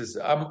basis,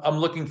 I'm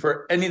looking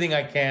for anything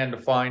I can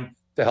to find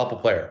to help a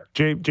player.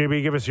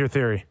 JB, give us your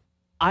theory.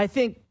 I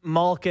think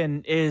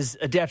Malkin is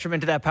a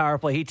detriment to that power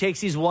play. He takes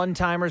these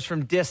one-timers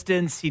from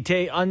distance. He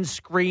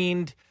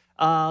unscreened.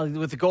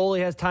 With the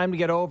goalie has time to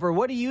get over.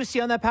 What do you see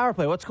on that power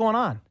play? What's going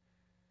on?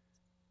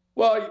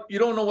 Well, you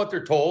don't know what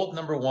they're told,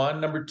 number one.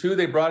 Number two,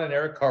 they brought in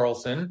Erik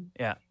Karlsson.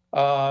 Yeah.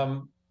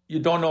 You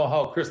don't know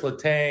how Chris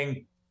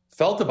Letang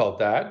felt about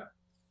that.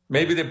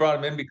 Maybe they brought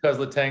him in because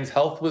Letang's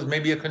health was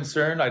maybe a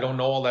concern. I don't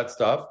know all that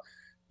stuff.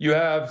 You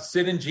have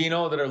Sid and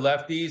Gino that are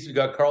lefties. You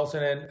got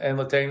Karlsson and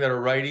Letang that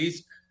are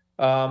righties.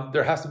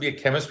 There has to be a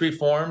chemistry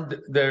formed.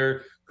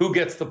 Who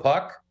gets the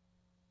puck?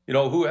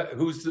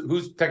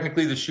 Who's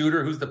technically the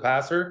shooter? Who's the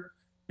passer?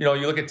 You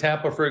look at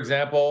Tampa, for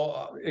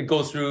example, it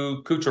goes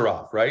through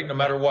Kucherov, right? No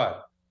matter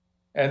what.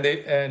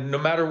 And no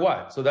matter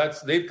what. So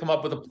they've come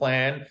up with a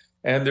plan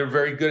and they're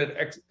very good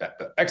at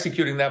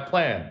executing that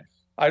plan.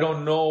 I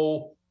don't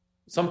know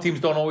some teams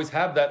don't always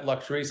have that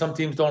luxury. Some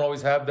teams don't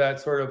always have that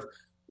sort of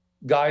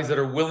guys that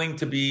are willing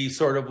to be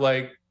sort of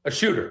like a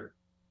shooter,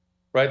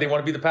 right? They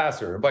want to be the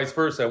passer and vice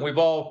versa. And we've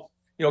all,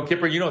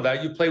 Kipper,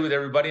 that you play with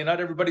everybody and not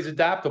everybody's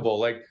adaptable.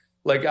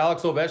 Like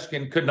Alex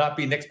Ovechkin could not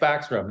be Nick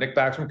Backstrom. Nick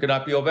Backstrom could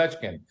not be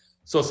Ovechkin.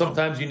 So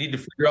sometimes you need to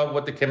figure out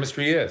what the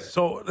chemistry is.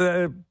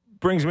 So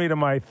brings me to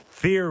my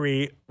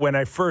theory when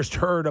I first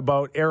heard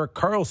about Erik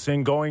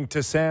Karlsson going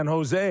to San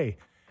Jose.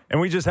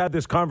 And we just had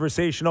this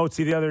conversation,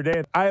 Otzi, the other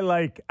day. I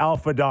like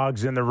alpha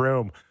dogs in the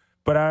room,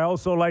 but I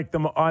also like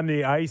them on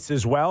the ice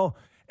as well.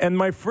 And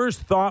my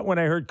first thought when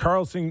I heard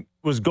Karlsson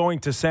was going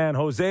to San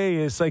Jose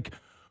is like,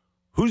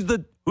 who's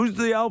the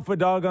alpha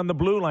dog on the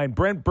blue line,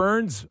 Brent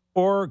Burns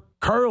or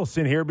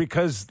Karlsson here?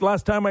 Because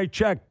last time I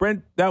checked,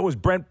 that was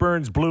Brent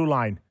Burns' blue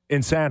line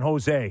in San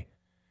Jose.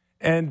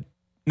 And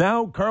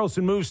now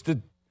Karlsson moves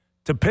to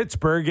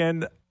Pittsburgh,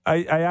 and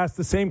I asked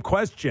the same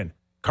question.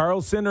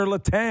 Karlsson or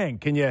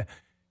Letang? Can you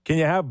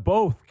have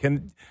both?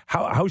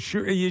 How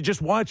sure you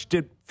just watched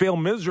it fail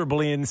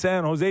miserably in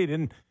San Jose?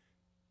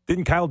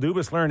 Didn't Kyle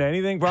Dubas learn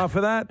anything off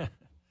of that?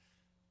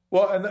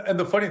 Well, and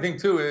the funny thing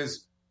too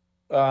is,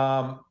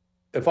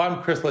 if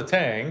I'm Chris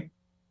Letang,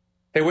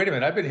 hey, wait a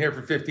minute, I've been here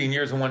for 15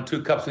 years and won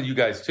 2 cups with you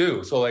guys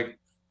too. So like,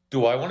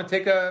 do I want to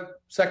take a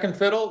second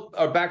fiddle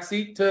or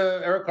backseat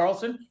to Erik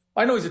Karlsson?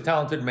 I know he's a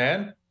talented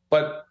man,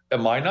 but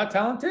am I not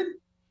talented?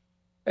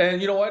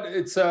 And you know what?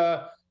 It's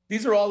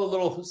these are all the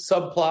little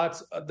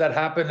subplots that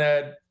happen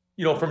at,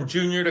 from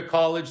junior to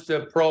college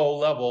to pro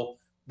level.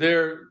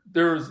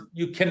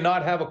 You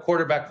cannot have a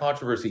quarterback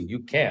controversy. You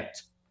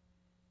can't.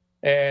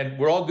 And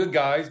we're all good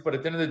guys, but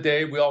at the end of the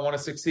day, we all want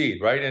to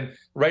succeed, right? And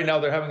right now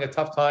they're having a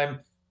tough time,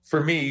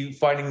 for me,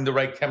 finding the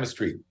right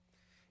chemistry.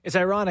 It's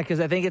ironic because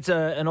I think it's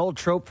an old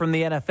trope from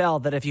the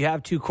NFL that if you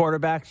have 2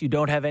 quarterbacks, you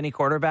don't have any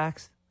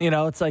quarterbacks.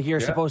 It's like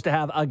you're supposed to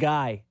have a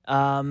guy.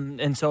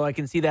 And so I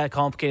can see that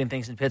complicating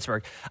things in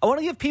Pittsburgh. I want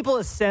to give people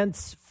a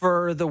sense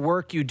for the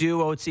work you do,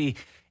 Otzi,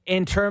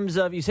 in terms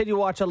of, you said you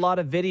watch a lot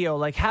of video.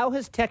 Like, how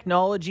has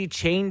technology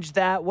changed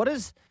that? What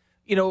is,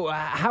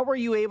 how are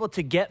you able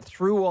to get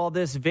through all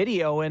this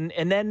video? And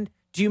then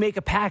do you make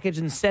a package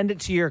and send it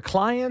to your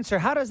clients, or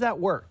how does that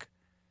work?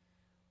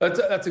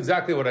 That's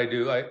exactly what I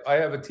do. I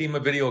have a team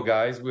of video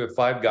guys. We have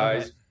 5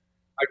 guys. Okay.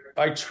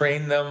 I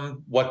train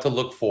them what to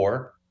look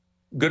for,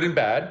 good and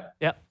bad.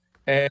 Yep.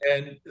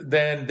 And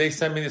then they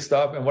send me the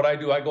stuff. And what I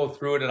do, I go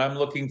through it and I'm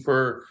looking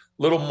for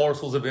little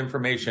morsels of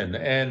information.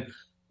 And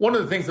one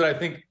of the things that I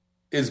think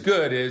is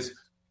good is,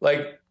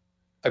 like,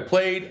 I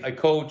played, I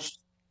coached,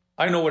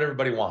 I know what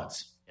everybody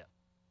wants. Yeah.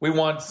 We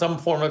want some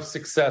form of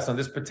success on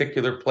this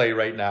particular play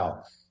right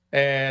now.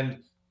 And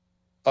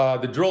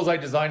the drills I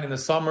designed in the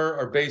summer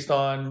are based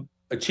on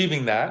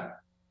achieving that.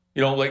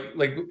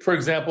 Like for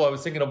example, I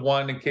was thinking of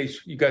one in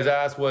case you guys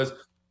asked, was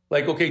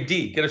like, okay,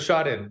 D, get a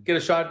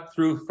shot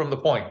through from the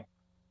point.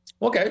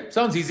 Okay,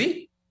 sounds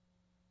easy.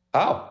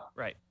 How?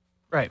 Right.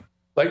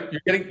 Like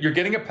you're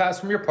getting a pass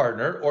from your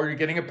partner, or you're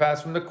getting a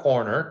pass from the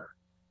corner,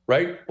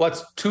 right? Well,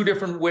 that's 2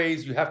 different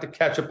ways you have to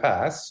catch a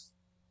pass.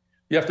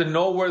 You have to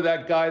know where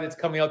that guy that's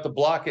coming out to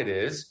block it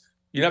is.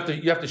 You have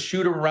to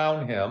shoot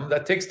around him.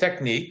 That takes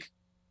technique,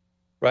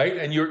 right?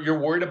 And you're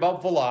worried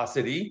about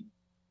velocity.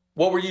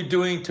 What were you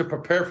doing to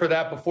prepare for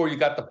that before you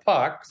got the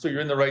puck, so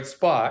you're in the right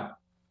spot?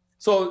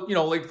 So,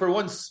 like for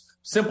one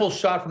simple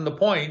shot from the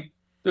point,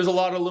 there's a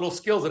lot of little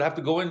skills that have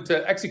to go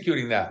into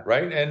executing that,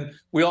 right? And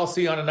we all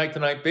see on a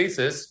night-to-night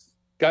basis,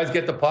 guys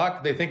get the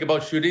puck, they think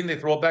about shooting, they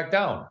throw it back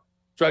down.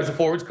 Drives the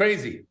forwards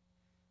crazy.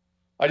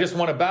 I just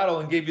won a battle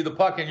and gave you the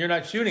puck and you're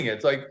not shooting it.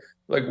 It's like,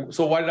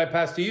 so why did I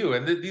pass to you?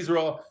 And these are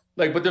all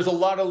but there's a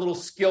lot of little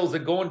skills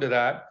that go into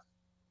that,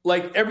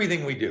 like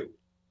everything we do.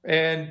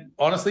 And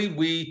honestly,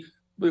 we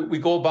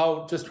go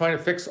about just trying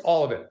to fix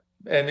all of it.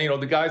 And,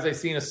 the guys I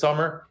see in the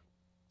summer,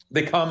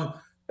 they come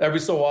every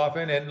so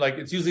often, and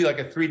it's usually like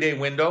a 3-day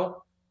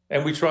window,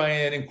 and we try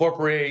and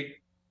incorporate,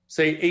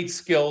 say, 8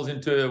 skills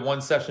into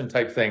one session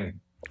type thing.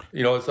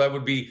 So that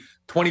would be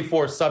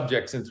 24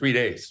 subjects in 3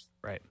 days.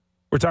 Right.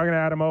 We're talking to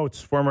Adam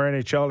Oates, former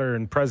NHLer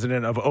and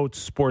president of Oates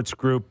Sports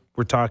Group.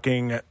 We're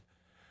talking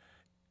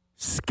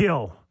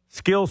skill.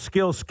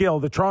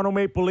 The Toronto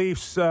Maple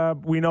Leafs,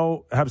 we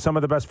know, have some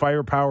of the best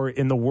firepower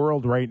in the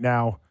world right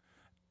now,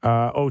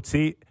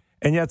 Oatesy.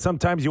 And yet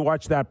sometimes you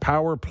watch that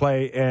power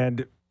play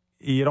and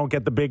you don't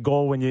get the big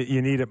goal when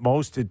you need it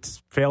most.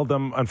 It's failed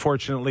them,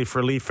 unfortunately,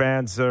 for Leaf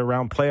fans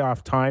around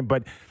playoff time.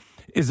 But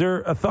is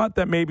there a thought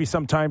that maybe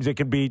sometimes it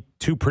can be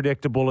too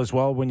predictable as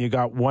well when you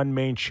got one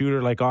main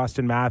shooter like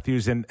Austin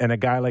Matthews and a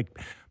guy like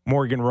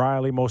Morgan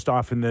Rielly, most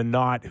often than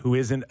not, who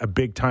isn't a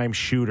big-time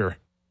shooter?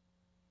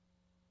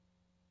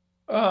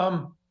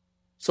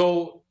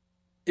 So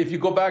if you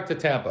go back to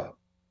Tampa,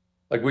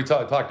 like we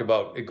talked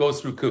about, it goes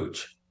through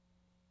Cooch,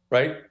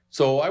 right?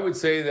 So I would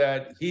say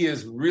that he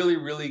is really,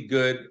 really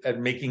good at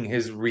making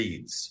his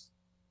reads,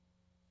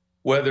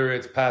 whether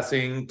it's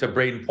passing to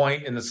Braden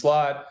Point in the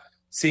slot,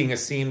 seeing a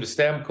seam to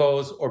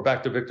Stamkos, or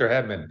back to Victor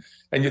Hedman.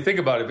 And you think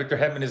about it, Victor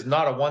Hedman is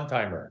not a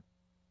one-timer.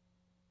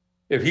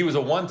 If he was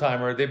a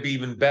one-timer, they'd be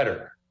even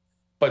better.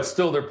 but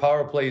still their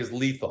power play is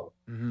lethal.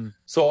 Mm-hmm.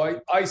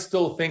 So I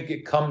still think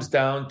it comes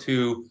down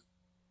to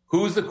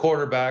who's the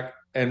quarterback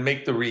and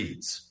make the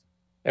reads.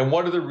 And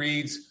what are the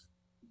reads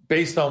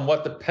based on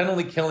what the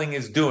penalty killing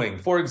is doing?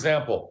 For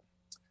example,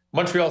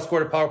 Montreal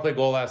scored a power play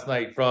goal last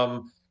night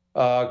from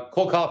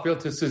Cole Caulfield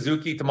to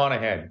Suzuki to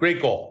Monahan.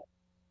 Great goal.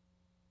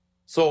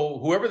 So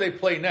whoever they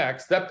play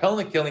next, that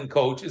penalty killing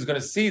coach is going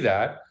to see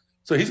that.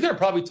 So he's going to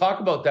probably talk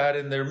about that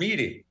in their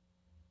meeting.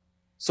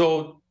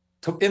 So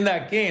in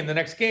that game, the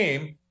next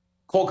game,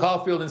 Cole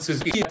Caulfield and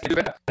Suzuki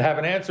have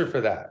an answer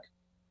for that.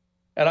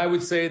 And I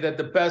would say that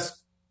the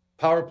best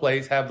power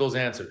plays have those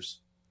answers.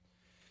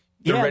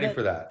 They're ready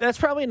for that. That's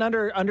probably an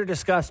under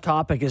discussed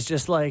topic, is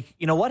just like,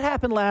 what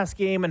happened last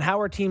game and how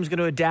our team's going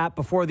to adapt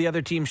before the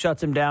other team shuts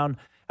them down.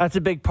 That's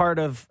a big part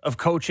of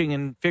coaching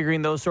and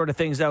figuring those sort of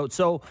things out.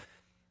 So,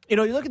 you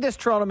look at this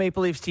Toronto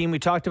Maple Leafs team. We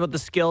talked about the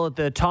skill at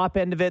the top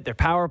end of it, their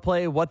power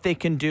play, what they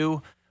can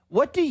do.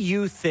 What do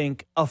you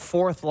think a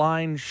fourth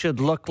line should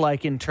look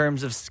like in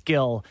terms of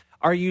skill?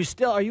 Are you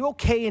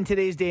okay in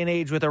today's day and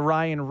age with a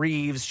Ryan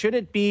Reeves? Should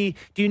it be,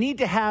 do you need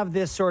to have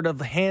this sort of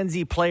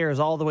handsy players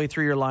all the way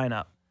through your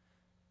lineup?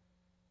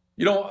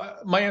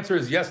 My answer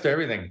is yes to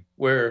everything.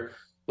 Where,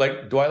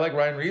 do I like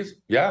Ryan Reeves?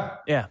 Yeah.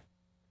 Yeah.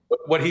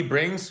 What he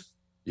brings?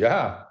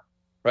 Yeah.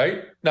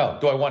 Right? Now,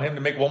 do I want him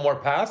to make one more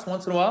pass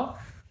once in a while?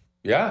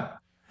 Yeah.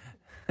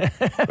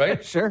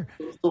 Right? Sure.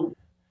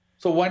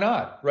 So why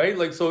not?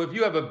 Right? So if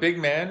you have a big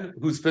man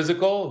who's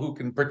physical, who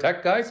can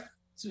protect guys,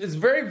 it's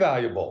very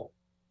valuable.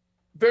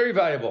 Very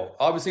valuable.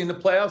 Obviously, in the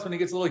playoffs, when it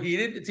gets a little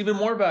heated, it's even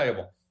more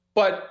valuable.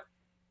 But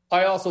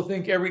I also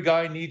think every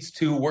guy needs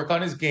to work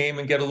on his game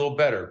and get a little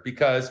better,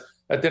 because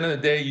at the end of the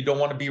day, you don't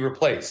want to be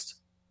replaced.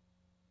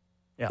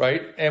 Yeah.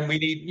 Right? And we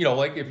need,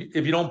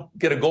 if you don't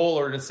get a goal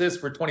or an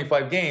assist for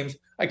 25 games,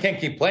 I can't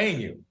keep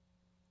playing you.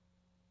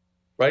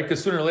 Right?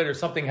 Because sooner or later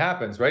something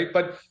happens, right?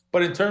 But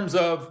in terms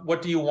of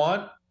what do you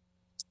want?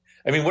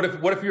 I mean, what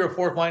if you're a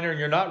fourth liner and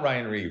you're not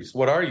Ryan Reeves?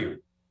 What are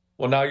you?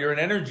 Well, now you're an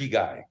energy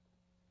guy.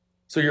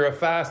 So you're a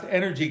fast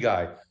energy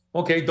guy.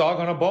 Okay, dog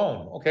on a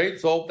bone. Okay,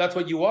 so that's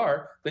what you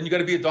are. Then you got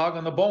to be a dog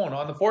on the bone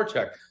on the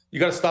forecheck. You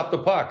got to stop the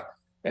puck.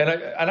 And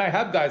I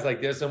have guys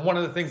like this, and one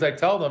of the things I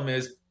tell them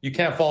is you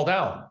can't fall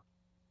down.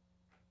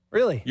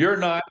 Really? You're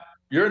not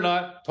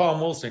Tom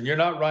Wilson. You're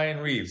not Ryan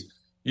Reeves.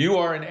 You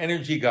are an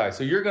energy guy.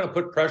 So you're going to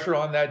put pressure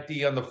on that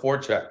D on the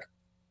forecheck.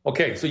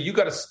 Okay, so you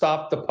got to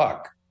stop the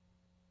puck.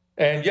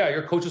 And yeah,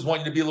 your coaches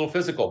want you to be a little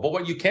physical, but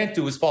what you can't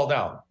do is fall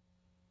down.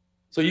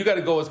 So you got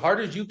to go as hard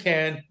as you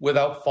can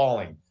without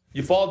falling.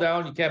 You fall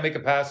down, you can't make a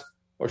pass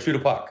or shoot a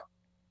puck.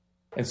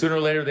 And sooner or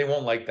later, they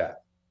won't like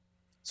that.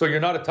 So you're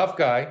not a tough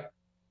guy,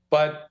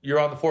 but you're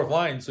on the fourth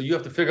line. So you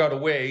have to figure out a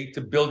way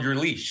to build your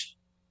leash,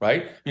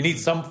 right? You need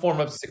some form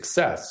of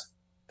success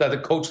that the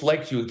coach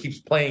likes you and keeps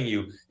playing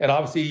you. And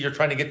obviously, you're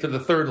trying to get to the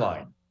third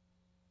line.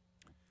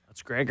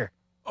 That's Gregor.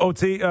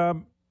 OT,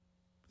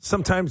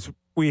 sometimes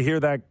we hear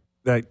that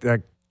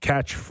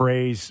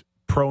catchphrase,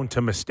 prone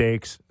to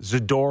mistakes.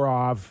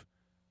 Zadorov,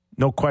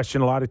 no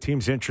question, a lot of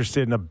teams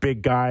interested in a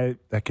big guy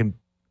that can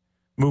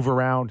move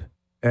around,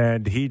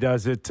 and he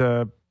does it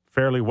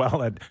fairly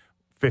well at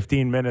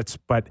 15 minutes.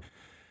 But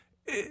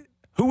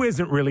who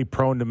isn't really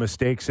prone to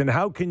mistakes, and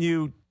how can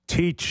you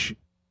teach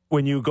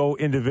when you go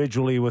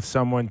individually with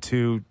someone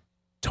to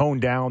tone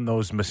down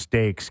those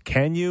mistakes?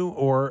 Can you,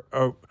 or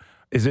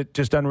is it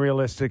just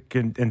unrealistic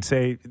and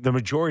say the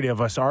majority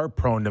of us are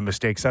prone to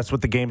mistakes? That's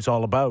what the game's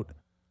all about.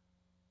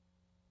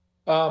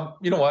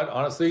 You know what?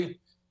 Honestly,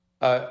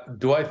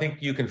 do I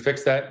think you can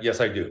fix that?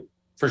 Yes, I do.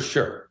 For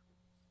sure.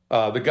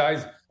 The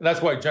guys, and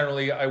that's why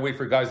generally I wait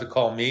for guys to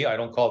call me. I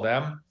don't call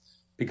them,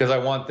 because I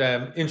want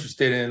them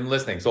interested in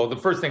listening. So the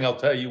first thing I'll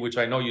tell you, which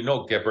I know you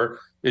know, Kipper,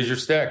 is your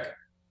stick.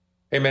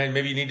 Hey, man,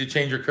 maybe you need to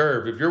change your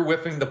curve. If you're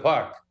whiffing the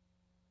puck,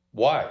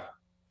 why?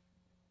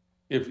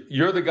 If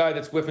you're the guy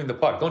that's whiffing the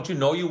puck, don't you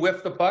know you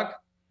whiff the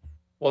puck?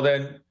 Well,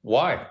 then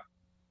why?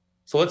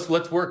 So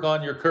let's work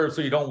on your curve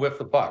so you don't whiff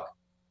the puck,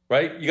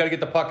 right? You got to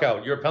get the puck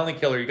out. You're a penalty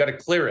killer. You got to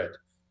clear it.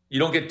 You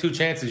don't get two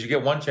chances. You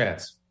get one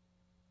chance.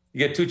 You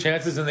get two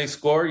chances and they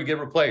score, you get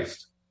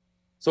replaced.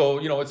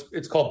 So,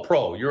 it's called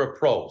pro. You're a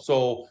pro.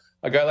 So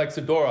a guy like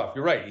Zadorov,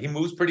 you're right. He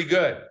moves pretty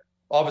good.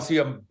 Obviously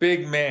a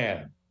big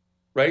man,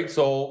 right?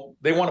 So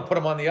they want to put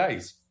him on the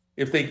ice.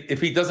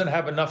 If he doesn't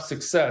have enough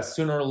success,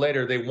 sooner or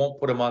later, they won't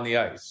put him on the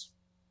ice.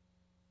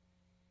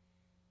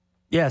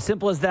 Yeah,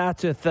 simple as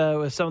that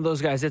with some of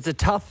those guys. It's a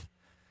tough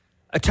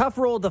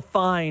role to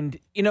find.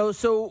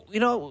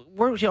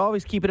 We're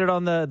always keeping it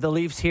on the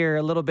Leafs here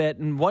a little bit.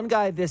 And one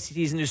guy this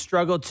season who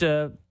struggled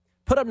to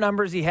put up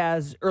numbers he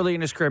has early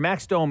in his career,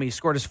 Max Domi,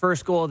 scored his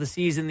first goal of the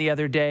season the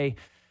other day.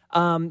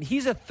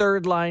 He's a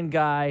third-line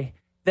guy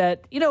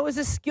that, is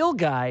a skill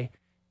guy.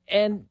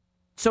 And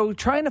so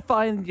trying to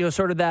find,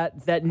 sort of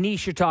that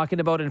niche you're talking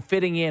about and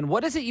fitting in,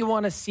 what is it you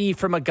want to see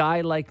from a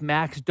guy like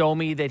Max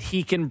Domi that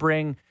he can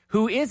bring,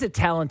 who is a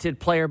talented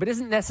player but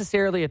isn't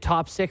necessarily a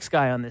top six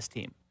guy on this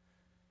team?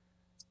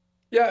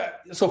 Yeah.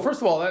 So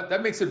first of all,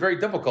 that makes it very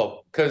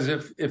difficult because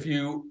if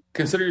you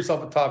consider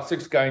yourself a top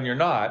 6 guy and you're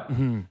not,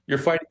 you're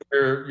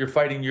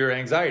fighting your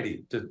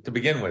anxiety to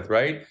begin with,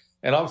 right?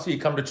 And obviously, you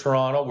come to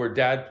Toronto where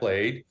Dad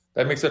played.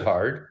 That makes it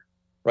hard,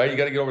 right? You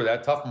got to get over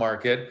that tough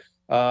market.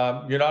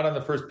 You're not on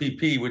the first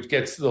PP, which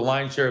gets the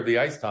lion's share of the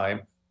ice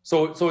time,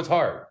 so it's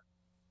hard.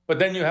 But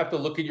then you have to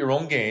look at your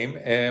own game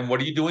and what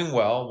are you doing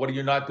well, what are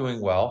you not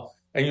doing well,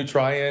 and you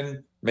try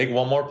and make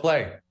one more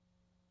play.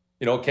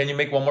 Can you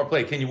make one more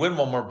play? Can you win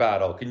one more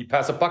battle? Can you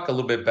pass a puck a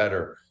little bit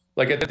better?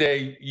 Like at the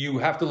day, you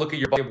have to look at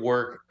your body of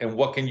work and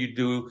what can you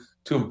do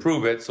to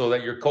improve it so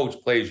that your coach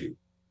plays you.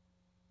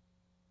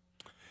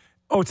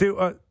 Oh,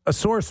 to a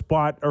sore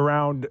spot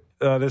around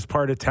this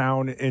part of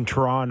town in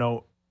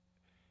Toronto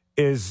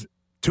is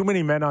too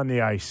many men on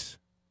the ice.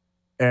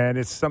 And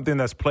it's something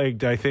that's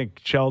plagued, I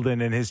think,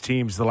 Sheldon and his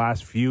teams the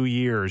last few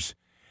years.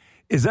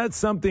 Is that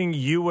something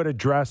you would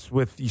address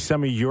with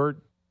some of your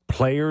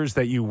players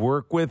that you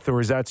work with, or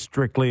is that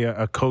strictly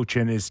a coach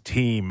and his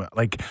team?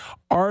 Like,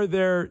 are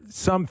there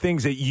some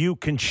things that you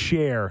can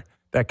share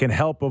that can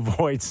help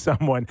avoid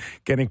someone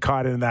getting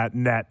caught in that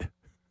net?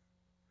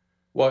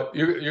 Well,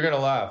 you're going to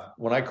laugh.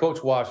 When I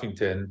coached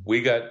Washington,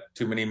 we got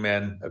too many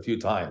men a few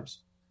times.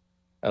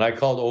 And I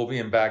called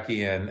Ovi and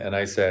Backy in, and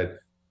I said,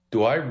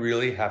 do I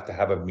really have to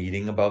have a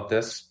meeting about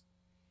this?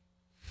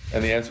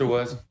 And the answer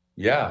was,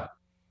 yeah.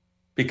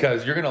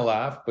 Because you're going to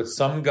laugh, but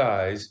some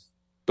guys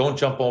don't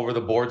jump over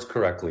the boards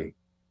correctly.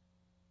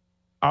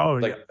 Oh,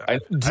 like, I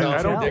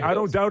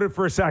don't doubt it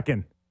for a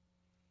second.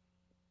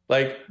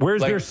 Like,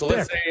 where's their so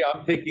stick?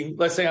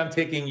 Let's say I'm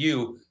taking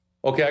you.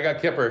 Okay, I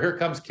got Kipper. Here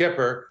comes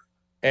Kipper,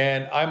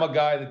 and I'm a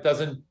guy that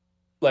doesn't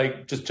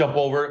just jump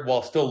over it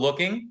while still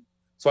looking.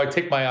 So I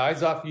take my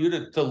eyes off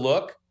you to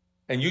look,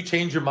 and you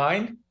change your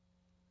mind.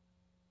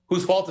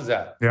 Whose fault is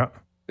that? Yeah,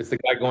 it's the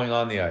guy going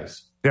on the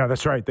ice. Yeah,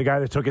 that's right. The guy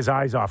that took his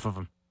eyes off of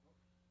him.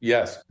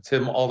 Yes, it's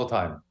him all the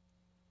time.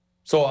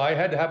 So I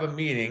had to have a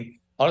meeting,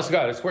 honest to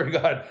God, I swear to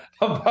God,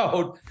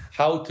 about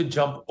how to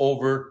jump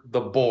over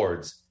the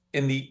boards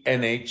in the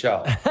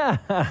NHL.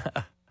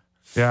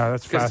 Yeah,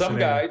 that's fascinating. Because some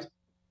guys,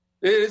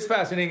 it is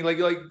fascinating. Like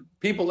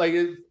people,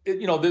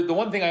 the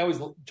one thing I always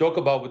joke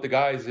about with the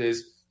guys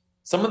is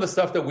some of the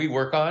stuff that we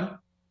work on,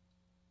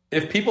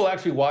 if people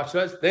actually watched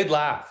us, they'd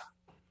laugh.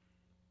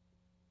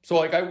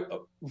 So I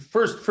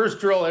first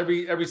drill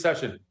every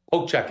session,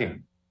 poke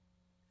checking.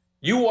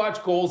 You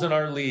watch goals in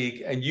our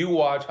league and you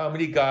watch how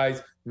many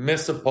guys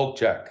miss a poke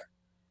check.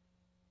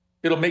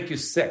 It'll make you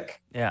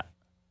sick. Yeah.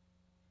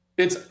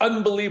 It's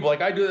unbelievable.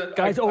 Like I do that.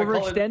 Guys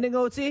overextending,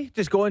 Oatsy?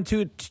 Just going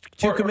too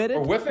committed?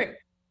 Or whiffing.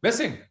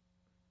 Missing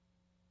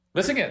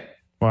it.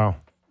 Wow.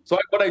 So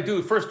what I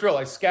do, first drill,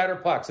 I scatter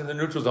pucks in the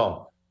neutral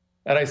zone.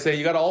 And I say,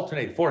 you got to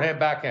alternate, forehand,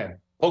 backhand,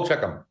 poke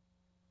check them.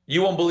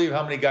 You won't believe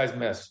how many guys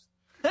miss.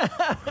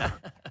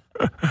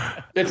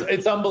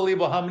 It's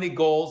unbelievable how many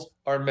goals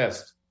are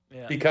missed.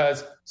 Yeah.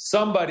 Because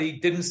somebody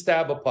didn't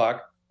stab a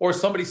puck or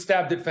somebody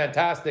stabbed it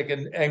fantastic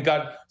and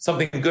got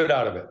something good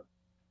out of it.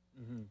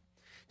 Mm-hmm.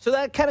 So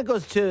that kind of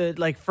goes to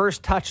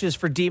first touches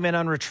for D-men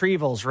on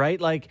retrievals,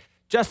 right? Like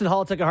Justin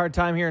Hall took a hard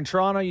time here in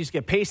Toronto. He used to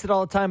get pasted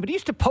all the time, but he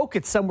used to poke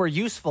it somewhere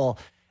useful.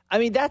 I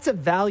mean, that's a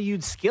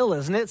valued skill,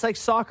 isn't it? It's like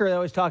soccer. They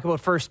always talk about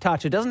first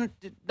touch.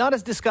 Not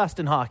as discussed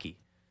in hockey.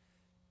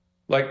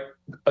 Like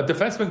a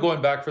defenseman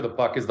going back for the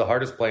puck is the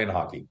hardest play in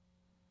hockey.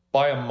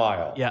 By a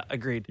mile. Yeah,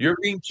 agreed. You're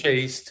being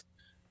chased.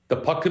 The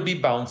puck could be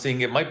bouncing.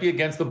 It might be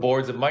against the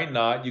boards. It might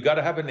not. You got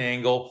to have an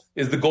angle.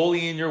 Is the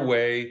goalie in your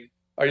way?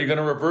 Are you going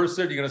to reverse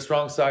it? Are you going to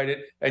strong side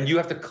it? And you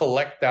have to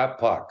collect that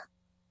puck.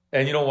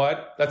 And you know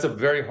what? That's a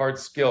very hard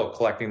skill,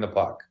 collecting the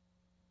puck.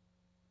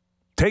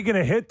 Taking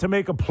a hit to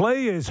make a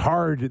play is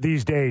hard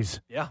these days.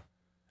 Yeah.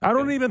 I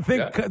don't even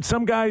think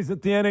some guys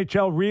at the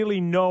NHL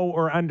really know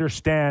or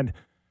understand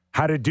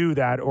how to do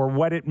that or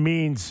what it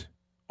means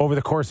over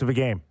the course of a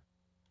game.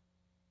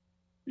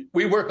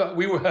 We work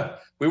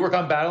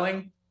on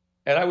battling,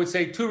 and I would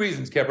say 2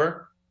 reasons,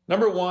 Kipper.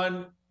 Number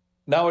one,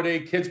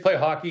 nowadays kids play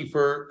hockey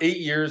for 8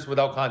 years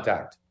without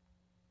contact.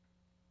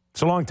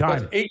 It's a long time.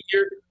 That's 8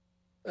 years.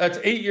 That's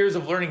 8 years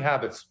of learning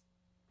habits,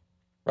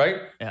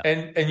 right? Yeah.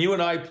 And you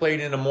and I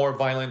played in a more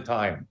violent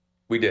time.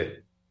 We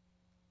did.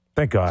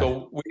 Thank God.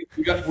 So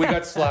we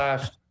got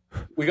slashed.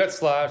 We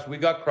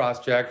got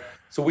cross-checked.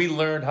 So we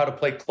learned how to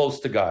play close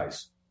to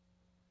guys.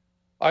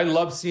 I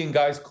love seeing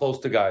guys close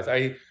to guys.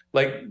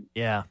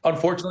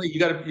 Unfortunately, you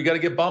got to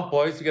get bumped,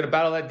 boys. You got to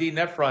battle that D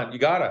net front. You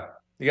got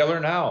to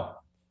learn how.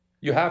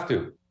 You have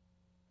to.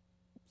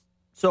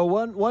 So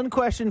one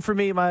question for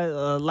me, my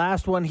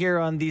last one here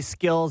on these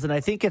skills, and I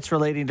think it's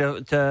relating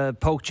to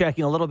poke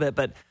checking a little bit,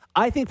 but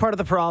I think part of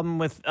the problem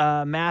with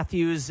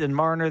Matthews and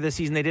Marner this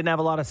season, they didn't have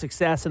a lot of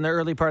success in the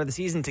early part of the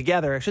season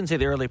together. I shouldn't say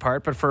the early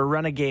part, but for a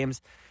run of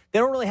games, they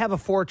don't really have a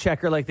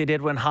forechecker like they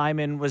did when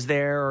Hyman was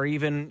there or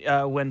even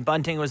when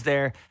Bunting was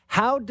there.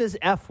 How does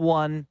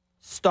F1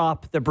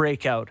 stop the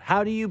breakout?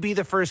 How do you be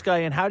the first guy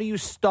in? How do you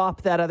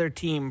stop that other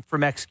team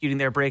from executing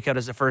their breakout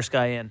as the first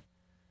guy in?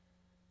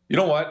 You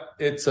know what?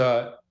 It's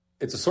a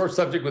sore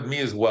subject with me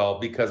as well,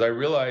 because I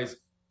realize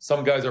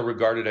some guys are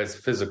regarded as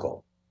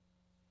physical.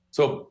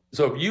 So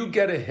if you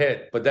get a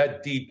hit, but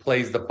that D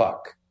plays the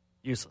puck,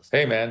 Useless.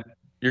 hey, man,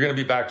 you're going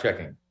to be back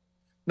checking.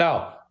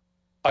 Now,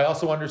 I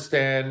also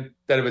understand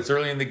that if it's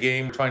early in the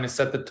game, we're trying to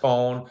set the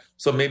tone.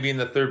 So maybe in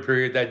the third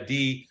period, that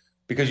D,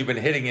 because you've been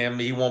hitting him,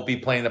 he won't be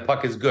playing the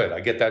puck as good.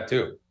 I get that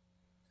too.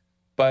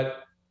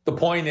 But the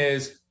point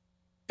is,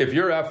 if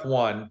you're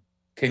F1,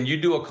 can you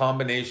do a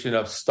combination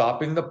of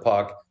stopping the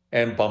puck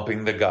and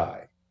bumping the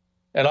guy?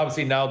 And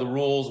obviously now the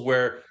rules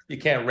where you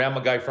can't ram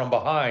a guy from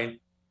behind,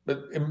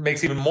 but it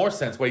makes even more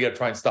sense why you got to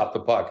try and stop the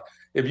puck.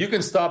 If you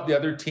can stop the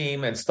other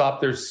team and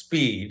stop their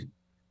speed,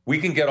 we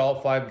can get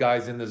all 5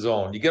 guys in the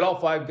zone. You get all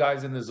 5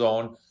 guys in the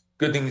zone,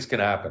 good things can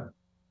happen.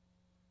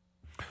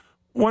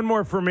 One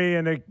more for me,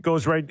 and it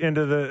goes right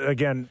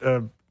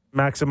into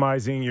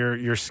maximizing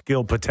your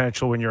skill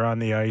potential when you're on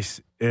the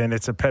ice, and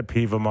it's a pet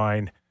peeve of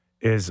mine,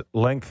 is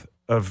length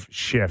of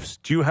shifts.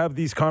 Do you have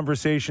these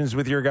conversations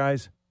with your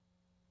guys?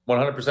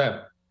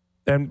 100%.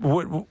 And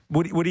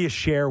what do you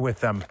share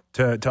with them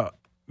to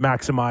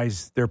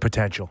maximize their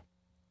potential?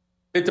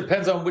 It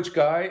depends on which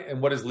guy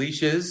and what his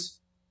leash is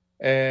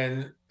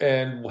and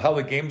how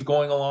the game's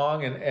going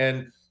along.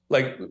 And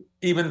like,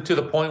 even to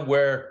the point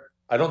where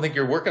I don't think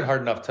you're working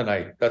hard enough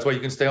tonight. That's why you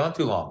can stay on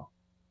too long.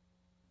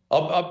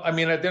 I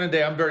mean, at the end of the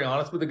day, I'm very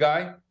honest with the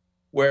guy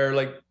where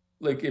like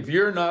if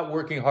you're not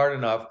working hard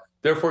enough,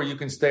 therefore you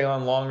can stay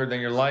on longer than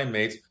your line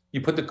mates,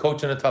 you put the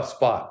coach in a tough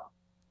spot.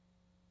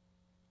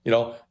 You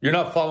know, you're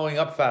not following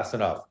up fast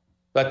enough.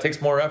 That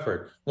takes more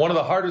effort. One of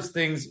the hardest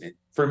things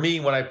for me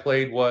when I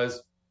played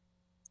was,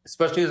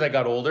 especially as I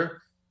got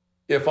older,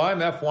 if I'm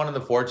F1 in the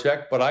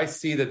forecheck, but I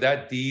see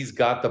that D's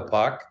got the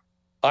puck,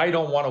 I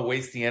don't want to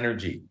waste the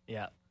energy.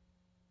 Yeah.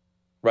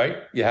 Right?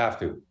 You have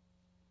to.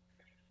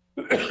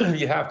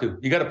 You have to.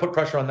 You got to put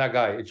pressure on that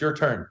guy. It's your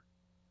turn.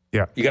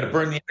 Yeah. You got to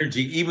burn the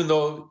energy, even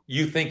though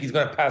you think he's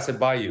going to pass it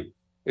by you.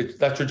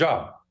 That's your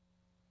job.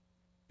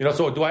 You know,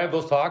 so do I have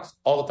those talks?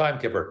 All the time,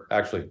 Kipper,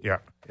 actually. Yeah.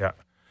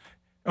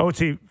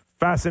 Oatsy,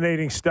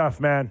 fascinating stuff,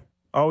 man.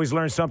 Always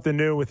learn something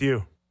new with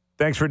you.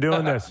 Thanks for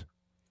doing this.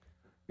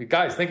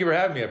 Guys, thank you for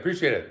having me. I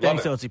appreciate it.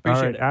 Thanks, Oatsy.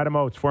 Appreciate it. Adam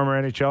Oates,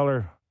 former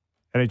NHLer,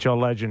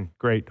 NHL legend,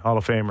 great Hall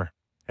of Famer,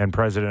 and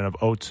president of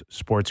Oates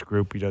Sports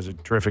Group. He does a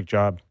terrific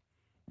job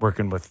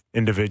working with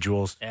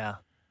individuals,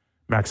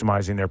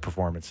 maximizing their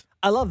performance.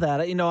 I love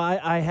that. You know,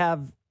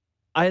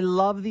 I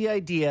love the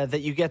idea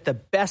that you get the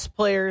best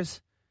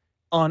players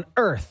on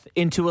earth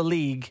into a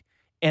league,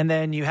 and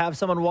then you have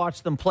someone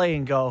watch them play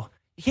and go,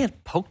 you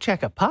can't poke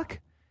check a puck?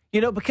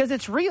 You know, because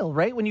it's real,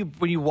 right? When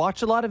you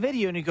watch a lot of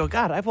video and you go,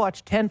 God, I've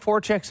watched 10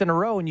 forechecks in a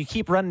row, and you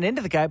keep running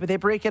into the guy, but they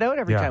break it out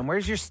every time.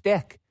 Where's your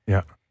stick?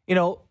 Yeah. You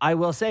know, I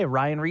will say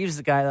Ryan Reeves is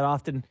the guy that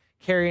often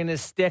carrying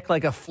his stick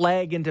like a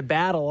flag into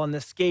battle on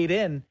the skate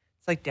in.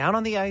 It's like down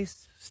on the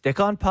ice, stick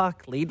on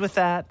puck, lead with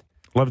that.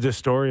 Love this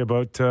story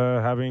about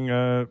having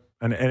an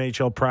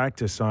NHL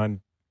practice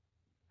on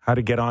how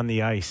to get on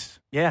the ice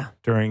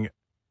during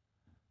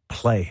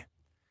play.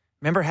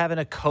 Remember having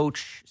a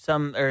coach,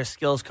 a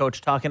skills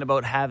coach, talking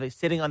about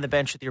sitting on the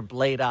bench with your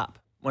blade up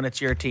when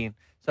it's your team.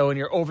 So when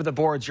you're over the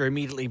boards, you're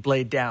immediately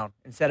blade down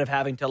instead of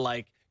having to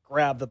like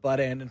grab the butt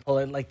end and pull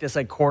it like this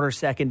like quarter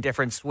second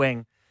different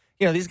swing.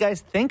 You know, these guys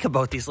think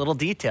about these little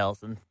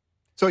details. And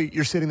so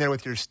you're sitting there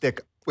with your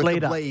stick with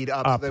the blade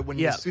up so that when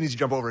as soon as you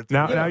jump over it.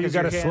 Now you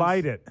got to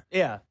slide it.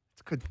 Yeah.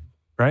 It's good.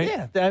 Right?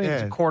 Yeah, I mean,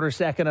 it's a quarter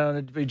second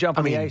on you jump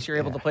on the ice, you're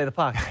able to play the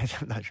puck.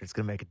 I'm not sure it's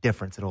going to make a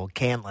difference at old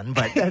Cantlin,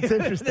 but that's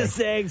interesting. The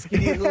sags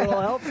can use a little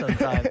help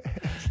sometimes.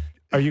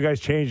 Are you guys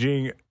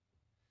changing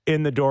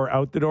in the door,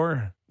 out the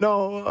door?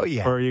 No, Or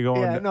are you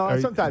going? Yeah, no,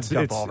 sometimes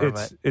jump over.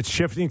 It's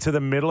shifting to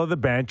the middle of the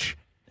bench,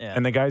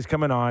 and the guys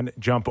coming on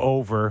jump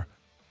over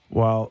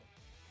while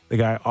the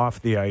guy off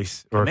the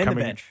ice or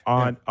coming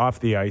on off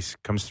the ice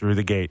comes through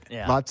the gate.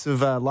 Yeah. Lots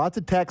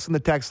of texts on the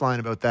text line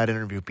about that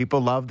interview.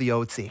 People love the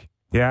Oatsy.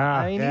 Yeah.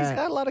 I mean, he's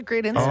got a lot of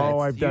great insights. Oh,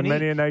 I've done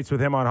many a nights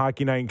with him on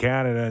Hockey Night in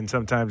Canada, and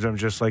sometimes I'm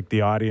just like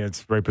the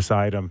audience right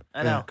beside him.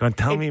 I know. Going,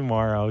 tell me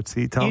more,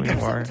 Oatsy. Tell me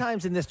more.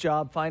 Sometimes in this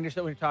job, find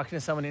yourself when you're talking to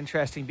someone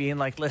interesting, being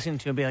like listening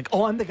to him, being like,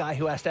 oh, I'm the guy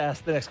who has to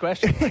ask the next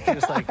question. Like, you're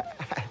just like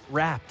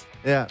wrapped.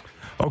 Yeah.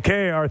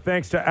 Okay, our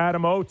thanks to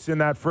Adam Oates in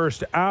that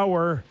first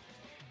hour.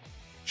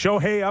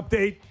 Shohei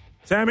update.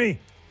 Sammy,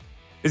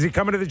 is he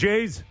coming to the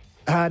Jays?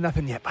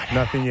 Nothing yet, bud.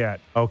 Nothing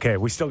yet. Okay,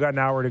 we still got an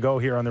hour to go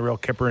here on the Real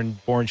Kipper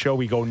and Bourne Show.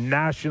 We go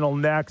national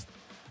next.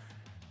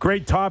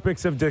 Great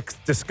topics of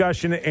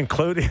discussion,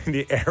 including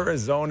the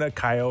Arizona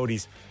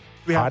Coyotes.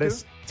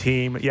 Hottest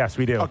team. Yes,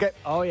 we do. Okay.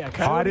 Oh, yeah.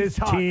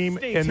 Hottest team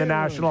in the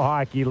National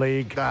Hockey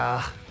League.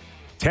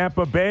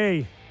 Tampa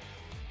Bay.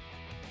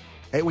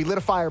 Hey, we lit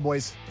a fire,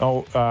 boys.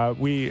 Oh,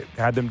 we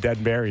had them dead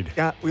and buried.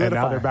 Yeah, we lit and a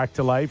now fire. they're back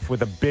to life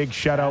with a big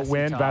shutout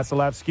win.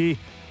 Vasilevsky.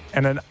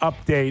 And an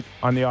update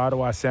on the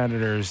Ottawa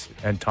Senators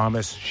and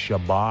Thomas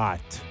Chabot.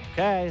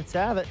 Okay, let's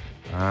have it.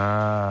 You're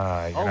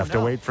going to have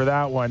to wait for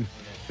that one.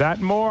 That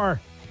and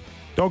more.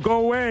 Don't go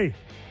away.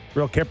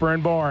 Real Kipper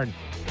and Bourne.